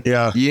time.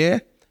 Yeah. Yeah.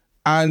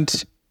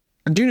 And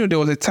do you know there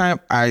was a time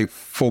I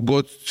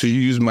forgot to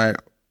use my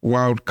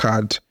wild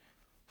card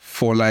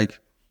for like,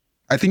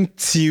 I think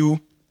till,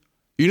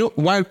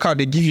 wild card,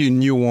 they give you a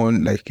new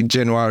one like in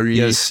January.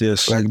 Yes.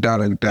 Like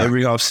that.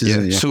 Every half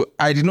season. Yeah. So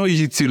I did not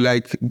use it till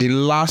like the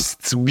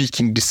last week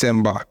in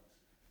December.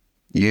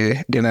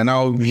 Yeah. Then I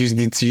now used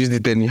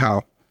it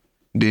anyhow.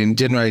 Then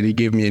January they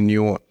gave me a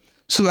new one.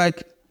 So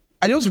like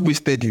I just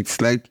wasted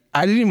it. Like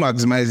I didn't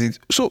maximize it.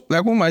 So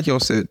like what Michael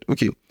said,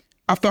 okay,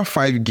 after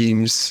 5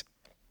 games,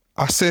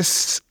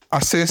 assess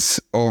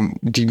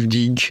the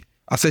league,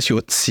 assess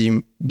your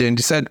team, then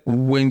decide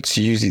when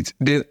to use it.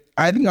 Then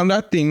I think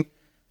another thing,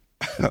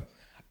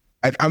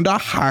 another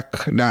hack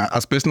that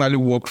has personally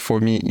worked for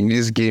me in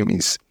this game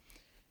is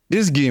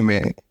this game,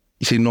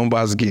 is a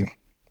numbers game.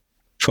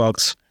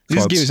 Facts.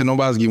 This game is a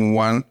numbers game,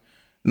 1.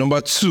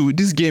 Number 2,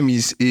 this game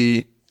is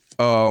a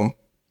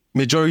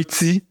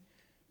majority,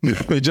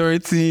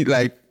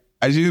 like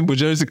I think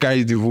majority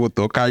carries the vote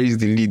or carries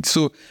the lead.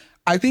 So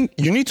I think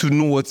you need to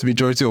know what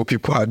majority of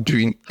people are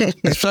doing,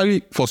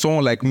 especially for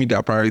someone like me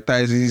that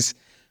prioritizes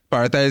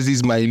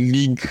my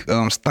league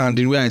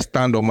standing, where I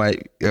stand on my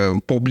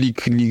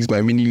public leagues,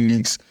 my mini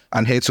leagues,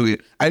 and head to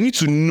it. I need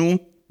to know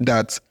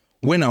that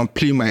when I'm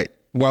playing my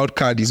wild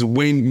card is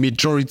when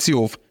majority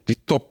of the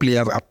top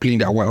players are playing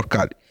their wild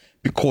card.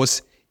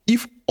 Because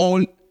if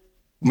all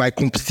my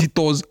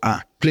competitors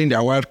are playing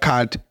their wild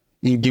card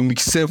in game week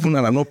 7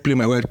 and I'm not playing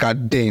my wild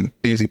card, then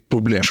there's a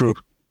problem. True.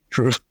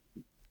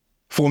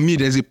 For me,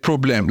 there's a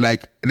problem.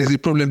 Like, there's a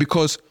problem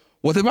because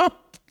whatever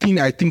thing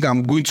I think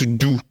I'm going to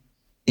do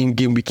in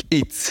game week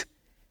 8,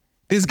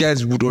 these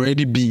guys would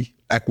already be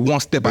like one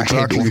step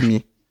ahead of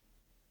me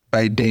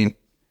by then.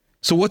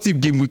 So what if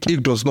game week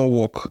 8 does not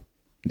work?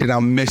 Then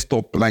I'm messed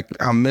up.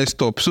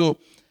 So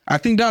I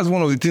think that's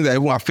one of the things that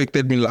even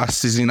affected me last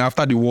season.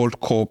 After the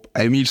World Cup,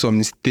 I made some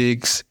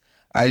mistakes.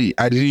 I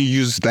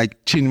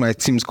didn't change my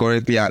teams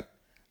correctly. I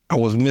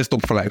was messed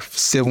up for like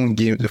 7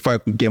 games before I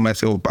could get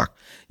myself back.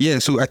 Yeah,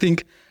 so I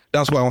think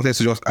that's what I wanted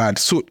to just add.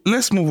 So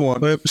let's move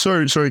on.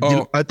 Sorry.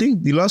 I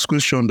think the last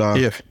question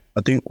that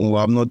I think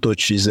I've not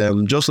touched is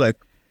just like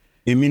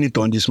a minute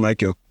on this,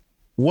 Michael.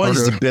 What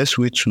is the best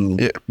way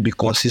to be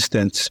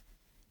consistent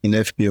in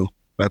FPL?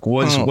 Like,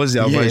 what's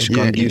the advice you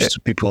can give to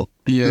people?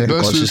 The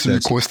best way to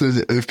be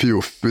consistent in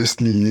FPL,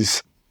 firstly,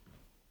 is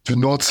do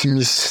not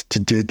miss the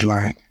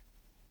deadline.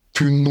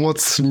 Do not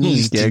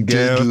miss the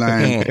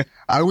deadline.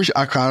 I wish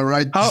I can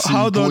write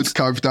both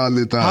capital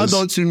letters. How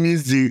don't you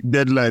miss the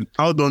deadline?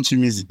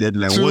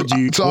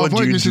 To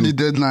avoid missing the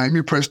deadline,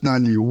 me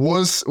personally,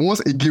 once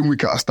a game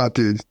week has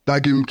started,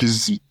 that game week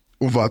is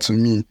over to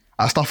me.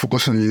 I start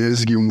focusing on the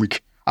next game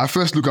week. I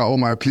first look at all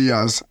my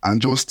players and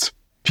just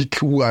pick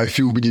who I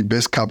feel will be the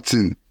best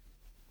captain.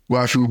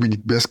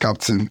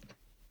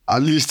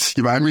 At least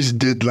if I miss the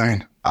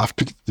deadline, I've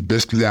picked the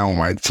best player on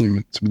my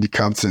team to be the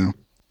captain.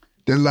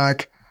 Then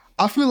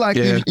I feel like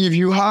if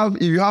you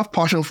have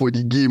passion for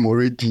the game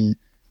already,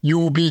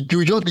 you'll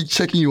just be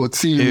checking your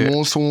team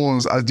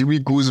once as the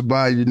week goes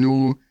by,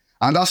 and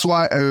that's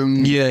why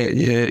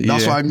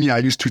that's why I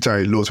use Twitter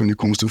a lot when it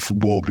comes to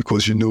football,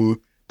 because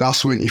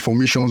that's when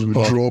informations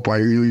will drop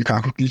and you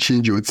can quickly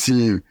change your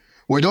team.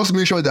 Well, just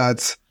make sure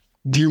that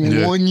the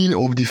morning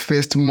of the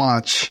first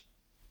match,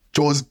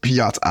 just be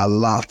at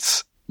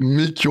alert.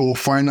 Make your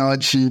final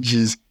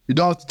changes. You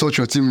don't have to touch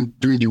your team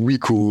during the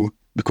week,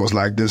 because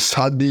there's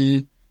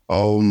hardly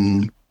what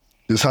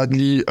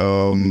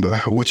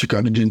you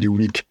can do during the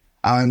week.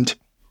 And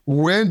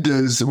when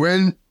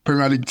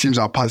Premier League teams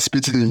are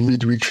participating in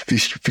midweek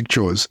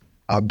fixtures,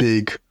 I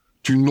beg,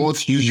 do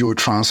not use your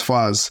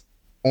transfers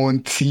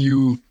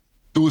until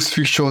those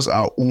fixtures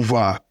are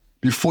over.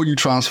 Before you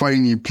transfer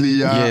any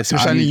player,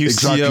 especially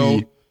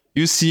UCL,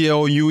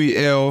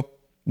 UEL,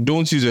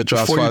 don't use your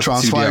transfer. Before you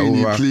transfer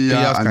any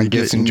player and they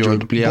get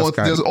injured. But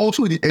there's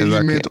also the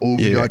element of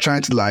you are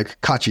trying to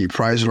catch a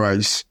price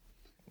rise.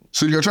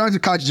 So you're trying to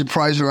catch the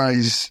price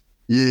rise.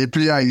 A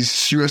player is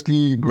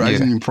seriously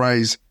rising in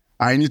price.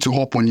 I need to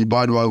hop on the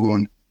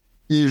bandwagon.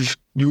 If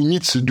you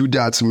need to do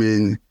that,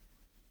 man,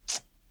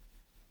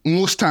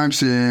 most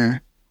times I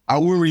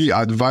wouldn't really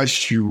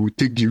advise you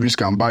take the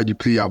risk and buy the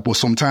player, but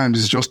sometimes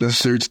it's just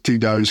necessary to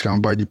take that risk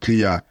and buy the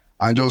player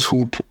and just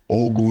hope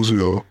all goes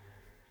well.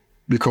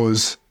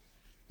 Because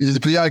if the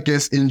player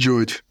gets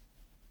injured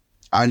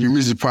and you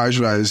miss the price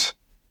rise,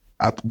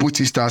 at both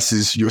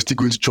instances, you're still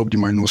going to chop the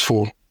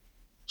 -4.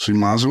 So you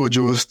might as well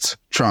just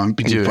try and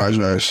pick the price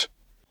rise.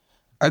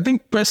 I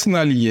think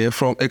personally,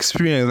 from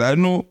experience, I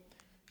know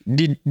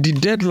the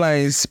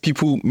deadlines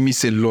people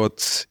miss a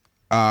lot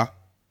are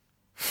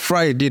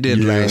Friday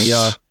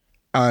deadlines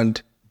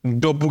and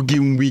double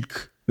game week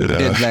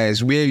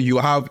deadlines, where you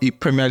have a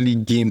Premier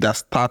League game that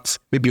starts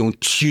maybe on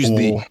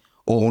Tuesday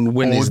or on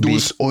Wednesday.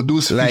 Or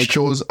those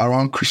fixtures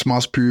around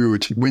Christmas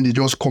period when they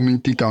just come in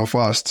thick and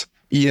fast.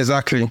 Yeah,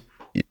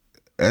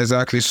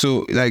 exactly.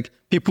 So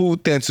people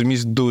tend to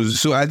miss those.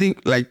 So I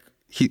think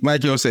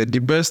Michael said, the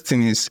best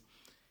thing is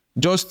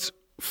just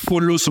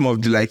follow some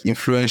of the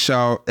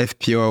influential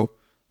FPL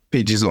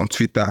pages on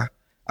Twitter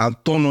and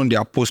turn on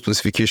their post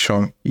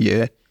notification.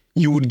 Yeah,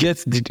 you will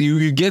get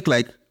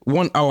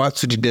 1 hour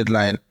to the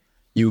deadline.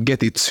 You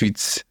get a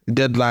tweet,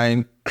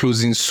 deadline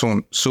closing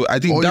soon. So I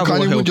think that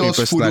will help you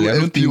personally. I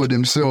don't think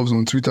themselves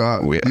on Twitter.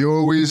 They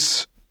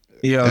always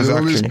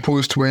always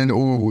post when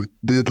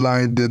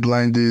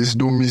deadline this,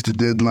 don't miss the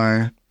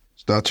deadline.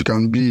 so that you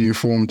can be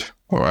informed.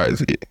 All right.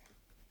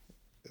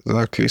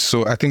 Exactly.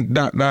 So I think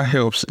that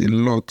helps a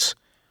lot.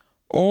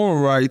 All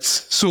right.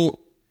 So,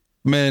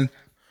 man,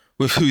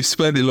 we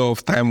spent a lot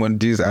of time on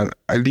this, and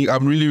I think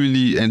I'm really,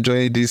 really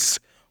enjoying this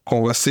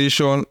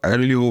conversation. I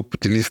really hope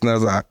the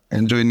listeners are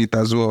enjoying it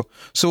as well.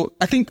 So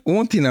I think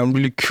one thing I'm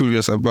really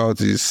curious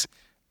about is,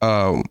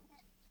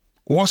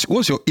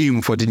 what's your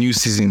aim for the new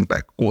season?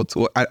 Like, what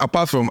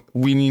apart from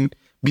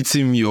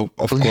beating me, of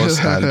course,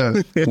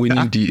 and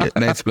winning the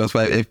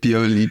 90+5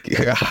 FPL league.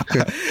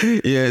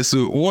 Yeah.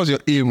 So, what's your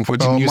aim for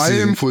the new season?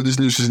 My aim for this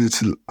new season is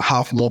to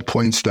have more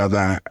points that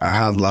I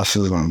had last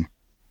season.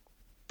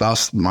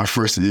 That's my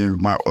first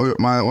aim. My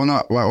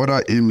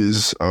other aim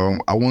is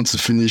I want to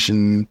finish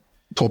in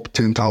top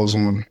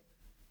 10,000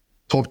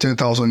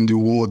 in the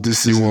world this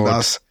season.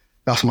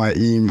 That's my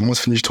aim. I want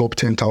to finish top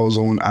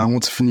 10,000. I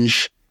want to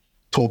finish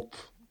top.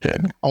 Yeah.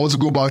 I want to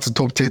go back to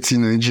top 30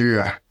 in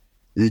Nigeria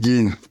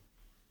again.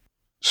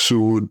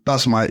 So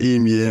that's my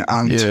aim,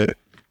 and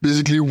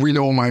basically win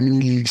all my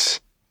mini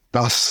leagues.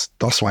 That's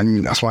my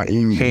aim. That's my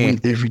aim. Win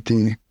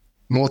everything.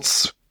 Not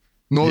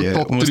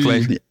top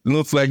 3.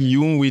 Not like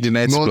you won't win the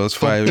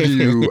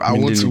 90+5. I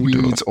want to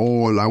win it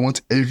all. I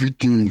want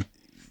everything.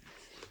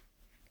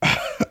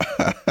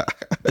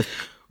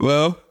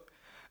 Well,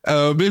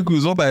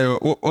 Bekus,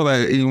 what I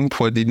aim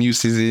for the new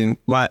season?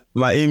 My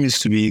aim is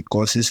to be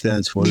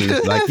consistent for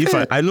it. Like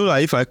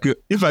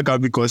if I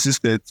can be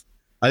consistent,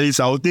 at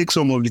least I'll take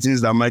some of the things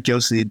that Michael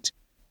said.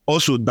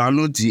 Also,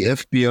 download the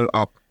FPL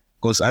app,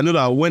 because I know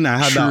that when I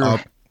had that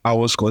app, I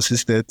was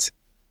consistent.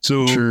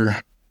 So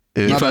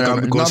if I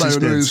can be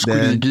consistent,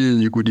 then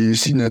again, you could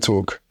see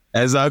network.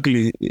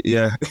 Exactly.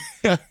 Yeah.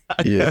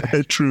 Yeah.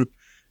 True.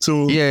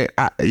 So yeah,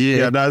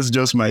 that's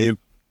just my aim.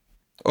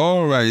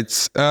 All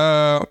right.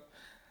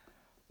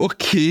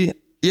 Okay.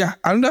 Yeah.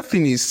 Another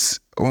thing is,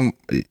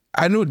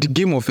 I know the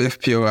game of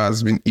FPL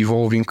has been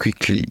evolving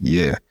quickly.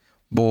 Yeah,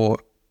 but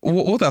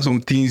what are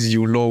some things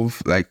you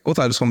love? Like, what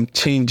are some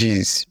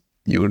changes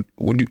you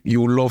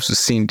love to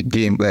see in the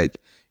game? Like,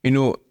 in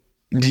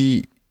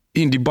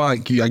the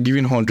bank you are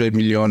giving 100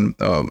 million,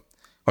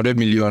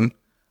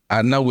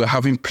 and now we're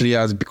having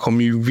players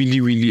becoming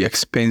really, really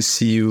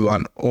expensive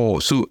and all.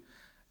 So,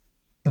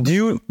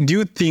 do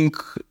you think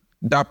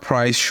that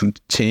price should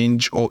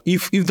change, or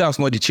if that's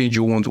not the change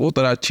you want, what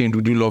other change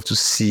would you love to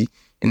see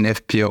in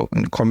FPL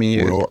in the coming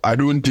years? Well, I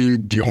don't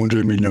think the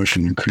 100 million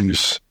should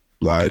increase.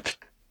 Like,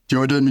 the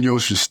 100 million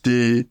should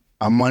stay,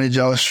 and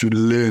managers should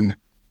learn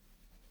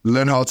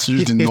how to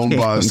use the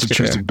numbers to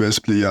choose the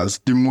best players.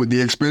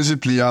 The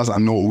expensive players are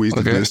not always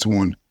the best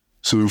one.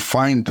 So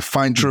find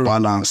the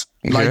balance.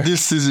 Okay. Like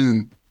this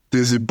season,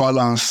 there's a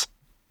balance.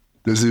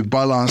 There's a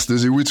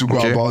way to go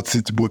about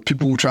it, but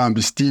people will try and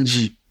be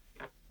stingy,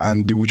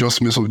 and they will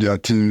just mess up their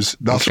teams.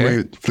 That's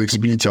where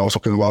flexibility I was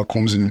talking about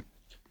comes in.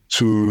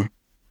 So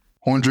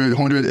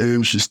 100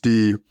 AM should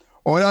stay.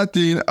 Other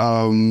thing,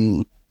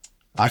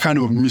 I kind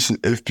of miss in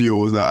FPL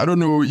was that, I don't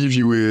know if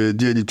you were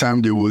there at the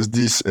time, there was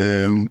this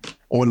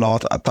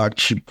all-out attack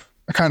chip.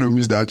 I kind of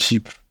miss that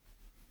chip,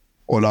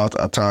 all-out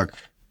attack.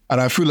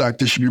 And I feel like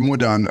there should be more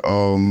than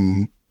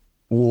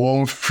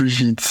one free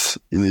hit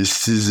in a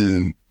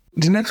season.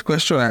 The next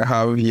question I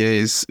have here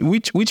is,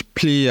 which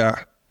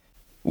player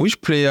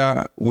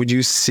would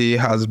you say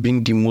has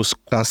been the most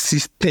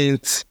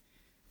consistent,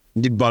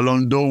 the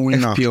Ballon d'Or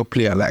winner FPL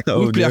player? Like,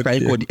 which player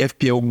can you call the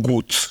FPL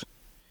GOAT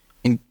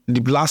in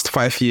the last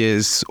 5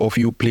 years of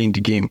you playing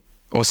the game,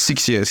 or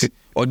 6 years,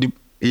 or can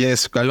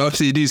I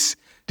say this,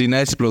 the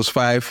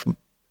 90+5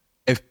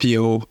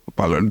 FPL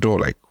Ballon d'Or?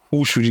 Like,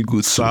 who should he go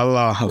to?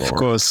 Salah, of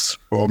course.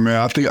 Oh man,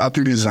 I think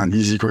this is an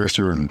easy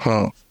question.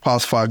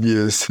 Past 5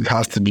 years, it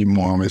has to be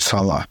Mohamed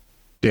Salah.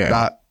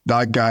 Yeah,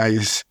 that guy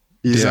is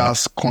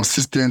as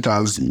consistent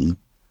as he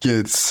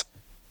gets.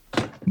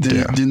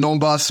 The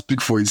numbers speak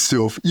for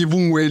itself.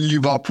 Even when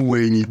Liverpool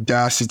were in a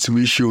dire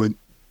situation,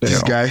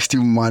 this guy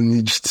still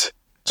managed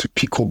to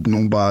pick up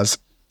numbers.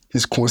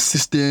 He's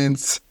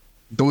consistent,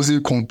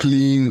 doesn't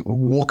complain,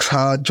 works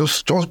hard,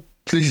 just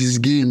plays his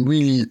game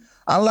really.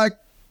 And like,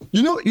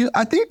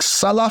 I think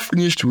Salah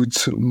finished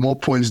with more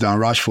points than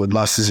Rashford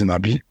last season,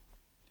 Abi.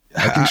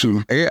 I think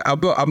so.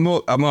 I'm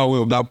not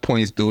aware of that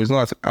point though. It's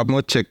not. I've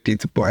not checked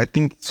it, but I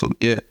think so.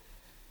 Yeah.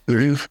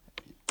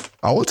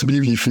 I want to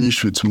believe he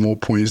finished with more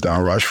points than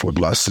Rashford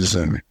last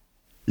season,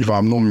 if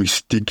I'm not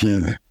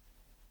mistaken.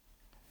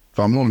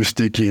 But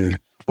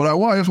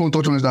what I just want to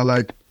touch on is that,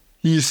 like,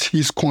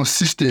 he's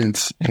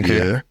consistent,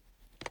 in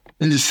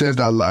the sense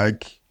that,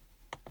 like,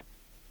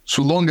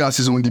 so long as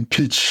he's on the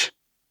pitch,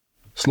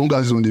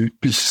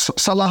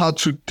 Salah had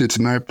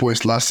 239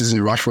 points last season,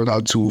 Rashford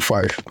had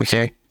 205.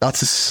 Okay.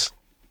 That is.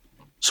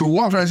 So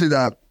what I'm trying to say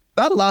that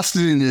last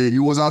season, it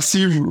was as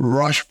if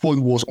Rashford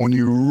was on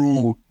a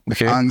roll,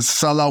 and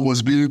Salah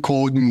was being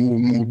called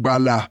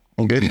Mubala.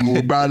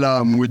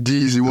 Mubala,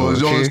 Mudiz.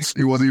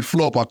 It was a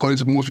flop according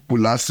to most people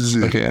last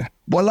season. Okay.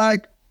 But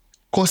like,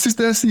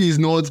 consistency is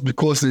not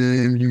because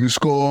you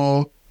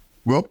score.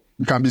 Well,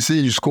 you can be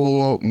saying you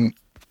score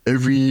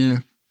every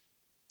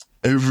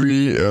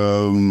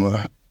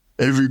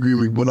every game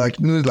week, but like,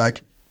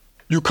 like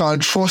you can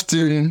trust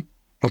him.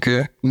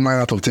 Okay.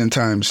 9 out of 10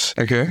 times.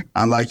 Okay.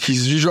 And like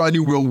he's usually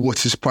well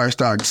worth his price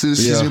tag. Since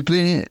he's been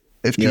playing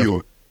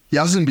FPO, he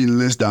hasn't been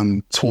less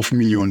than 12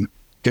 million.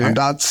 Okay. And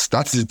that's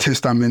a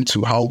testament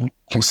to how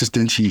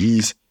consistent he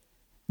is.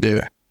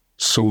 Yeah.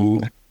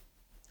 So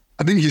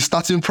I think his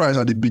starting price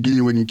at the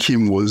beginning when he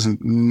came was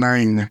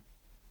 9.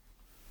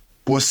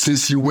 But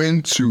since he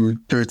went to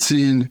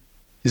 13,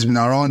 he's been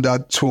around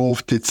that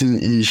 12,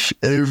 13-ish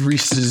every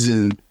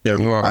season. Yeah.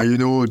 Wow. And you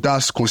know,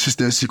 that's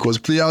consistency because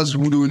players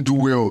who don't do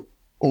well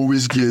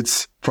always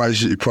get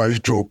price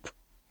drop.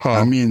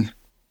 I mean,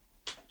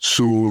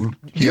 so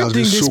he has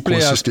been so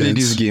consistent. Play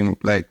this game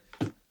like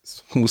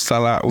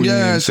Salah,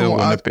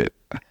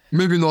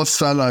 maybe not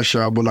Salah,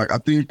 but like I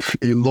think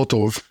a lot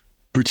of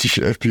British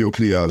FPL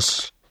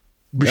players,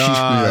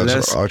 are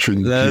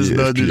actually. Let's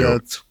not do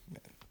that.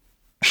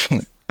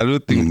 I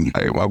don't think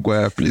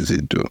Maguire plays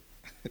it though.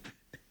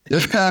 You'll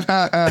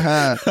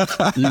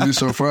be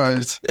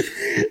surprised.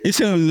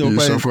 You'll be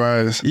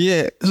surprised.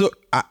 Yeah. So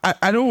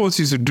I don't want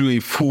you to do a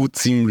full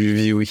team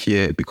review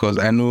here because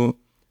I know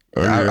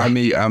I'm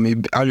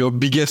your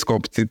biggest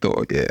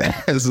competitor.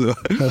 Yeah. So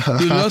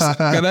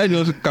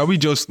can we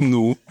just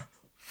know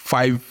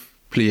 5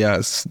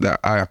 players that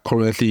are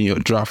currently in your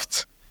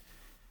draft?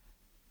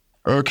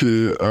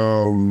 Okay.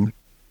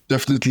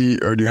 Definitely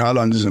Erling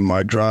Haaland is in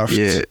my draft.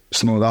 Yeah.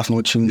 So that's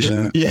not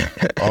changing. Yeah.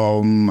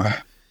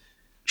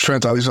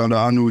 Trent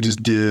Alexander-Arnold is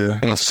there.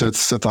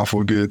 Set and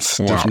forget.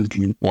 Wow.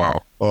 Definitely.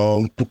 Wow.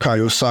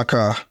 Bukayo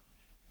Saka.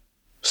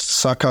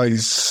 Saka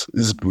is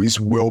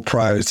well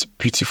priced,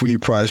 beautifully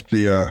priced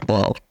player.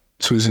 Wow.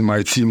 So he's in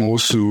my team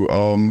also.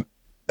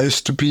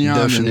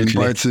 Estupiñán in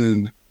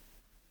Brighton.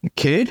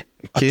 Okay.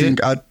 I think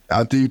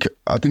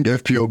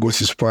FPL got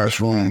his price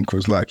wrong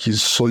because like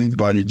he's solid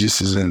body this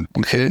season.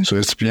 Okay. So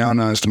Estupiñán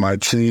is my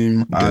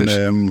team. Good.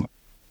 And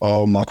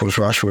Marcus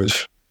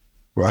Rashford.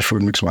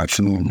 Rashford makes my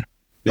team.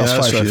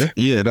 That's 5, yeah?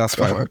 Yeah, that's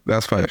 5.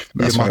 That's 5.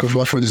 Marcus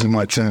Rashford is in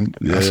my team.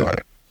 Yeah. That's 5.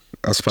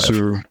 That's 5.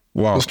 So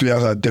wow. Those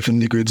players are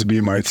definitely going to be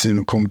in my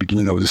team come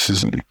beginning of the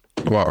season.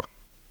 Wow.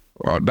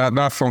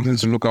 That's something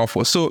to look out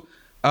for. So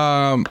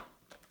I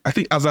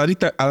think as at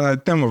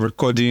the time of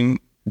recording,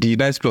 the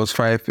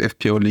 90+5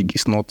 FPL League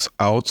is not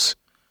out,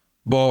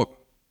 but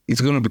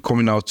it's going to be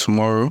coming out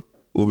tomorrow.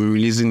 We'll be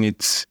releasing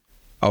it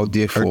out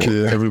there for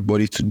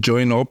everybody to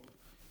join up.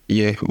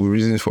 Yeah, we're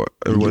releasing it for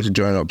everybody to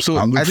join up. So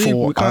I look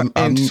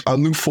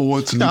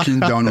forward to looking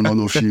down on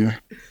all of you.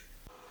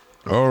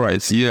 All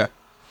right, yeah.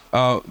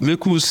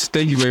 Lekus,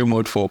 thank you very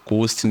much for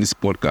hosting this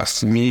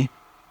podcast. Me,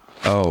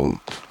 no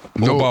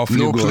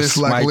place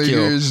like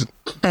Lakers.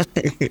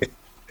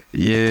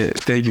 Yeah,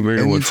 thank you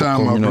very much for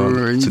coming on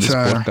to this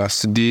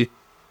podcast today.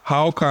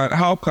 How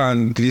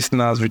can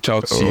listeners reach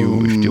out to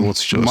you if they want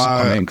to just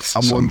connect?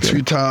 I'm on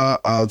Twitter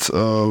at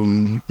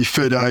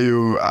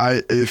Ifedayo,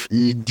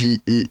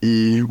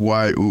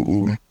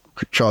 IFEDAAYOO.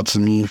 Reach out to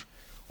me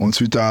on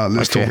Twitter.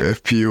 Let's talk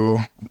FPO.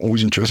 I'm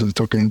always interested in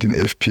talking anything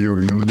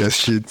FPO. You know, let's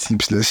share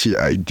tips, let's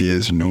share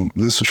ideas. You know,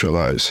 let's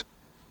socialize.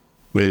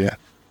 Yeah.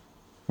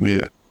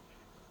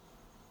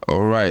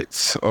 All right.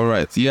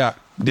 Yeah,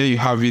 there you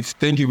have it.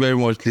 Thank you very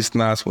much,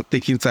 listeners, for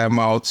taking time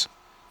out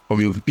from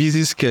your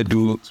busy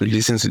schedule to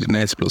listen to the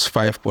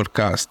 90+5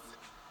 podcast.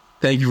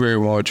 Thank you very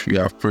much. We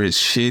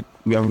appreciate.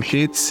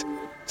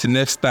 Till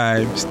next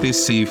time, stay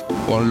safe.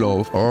 One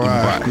love. All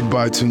right.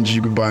 Goodbye,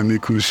 Tunji. Goodbye,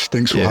 Mikus.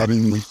 Thanks for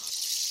having me.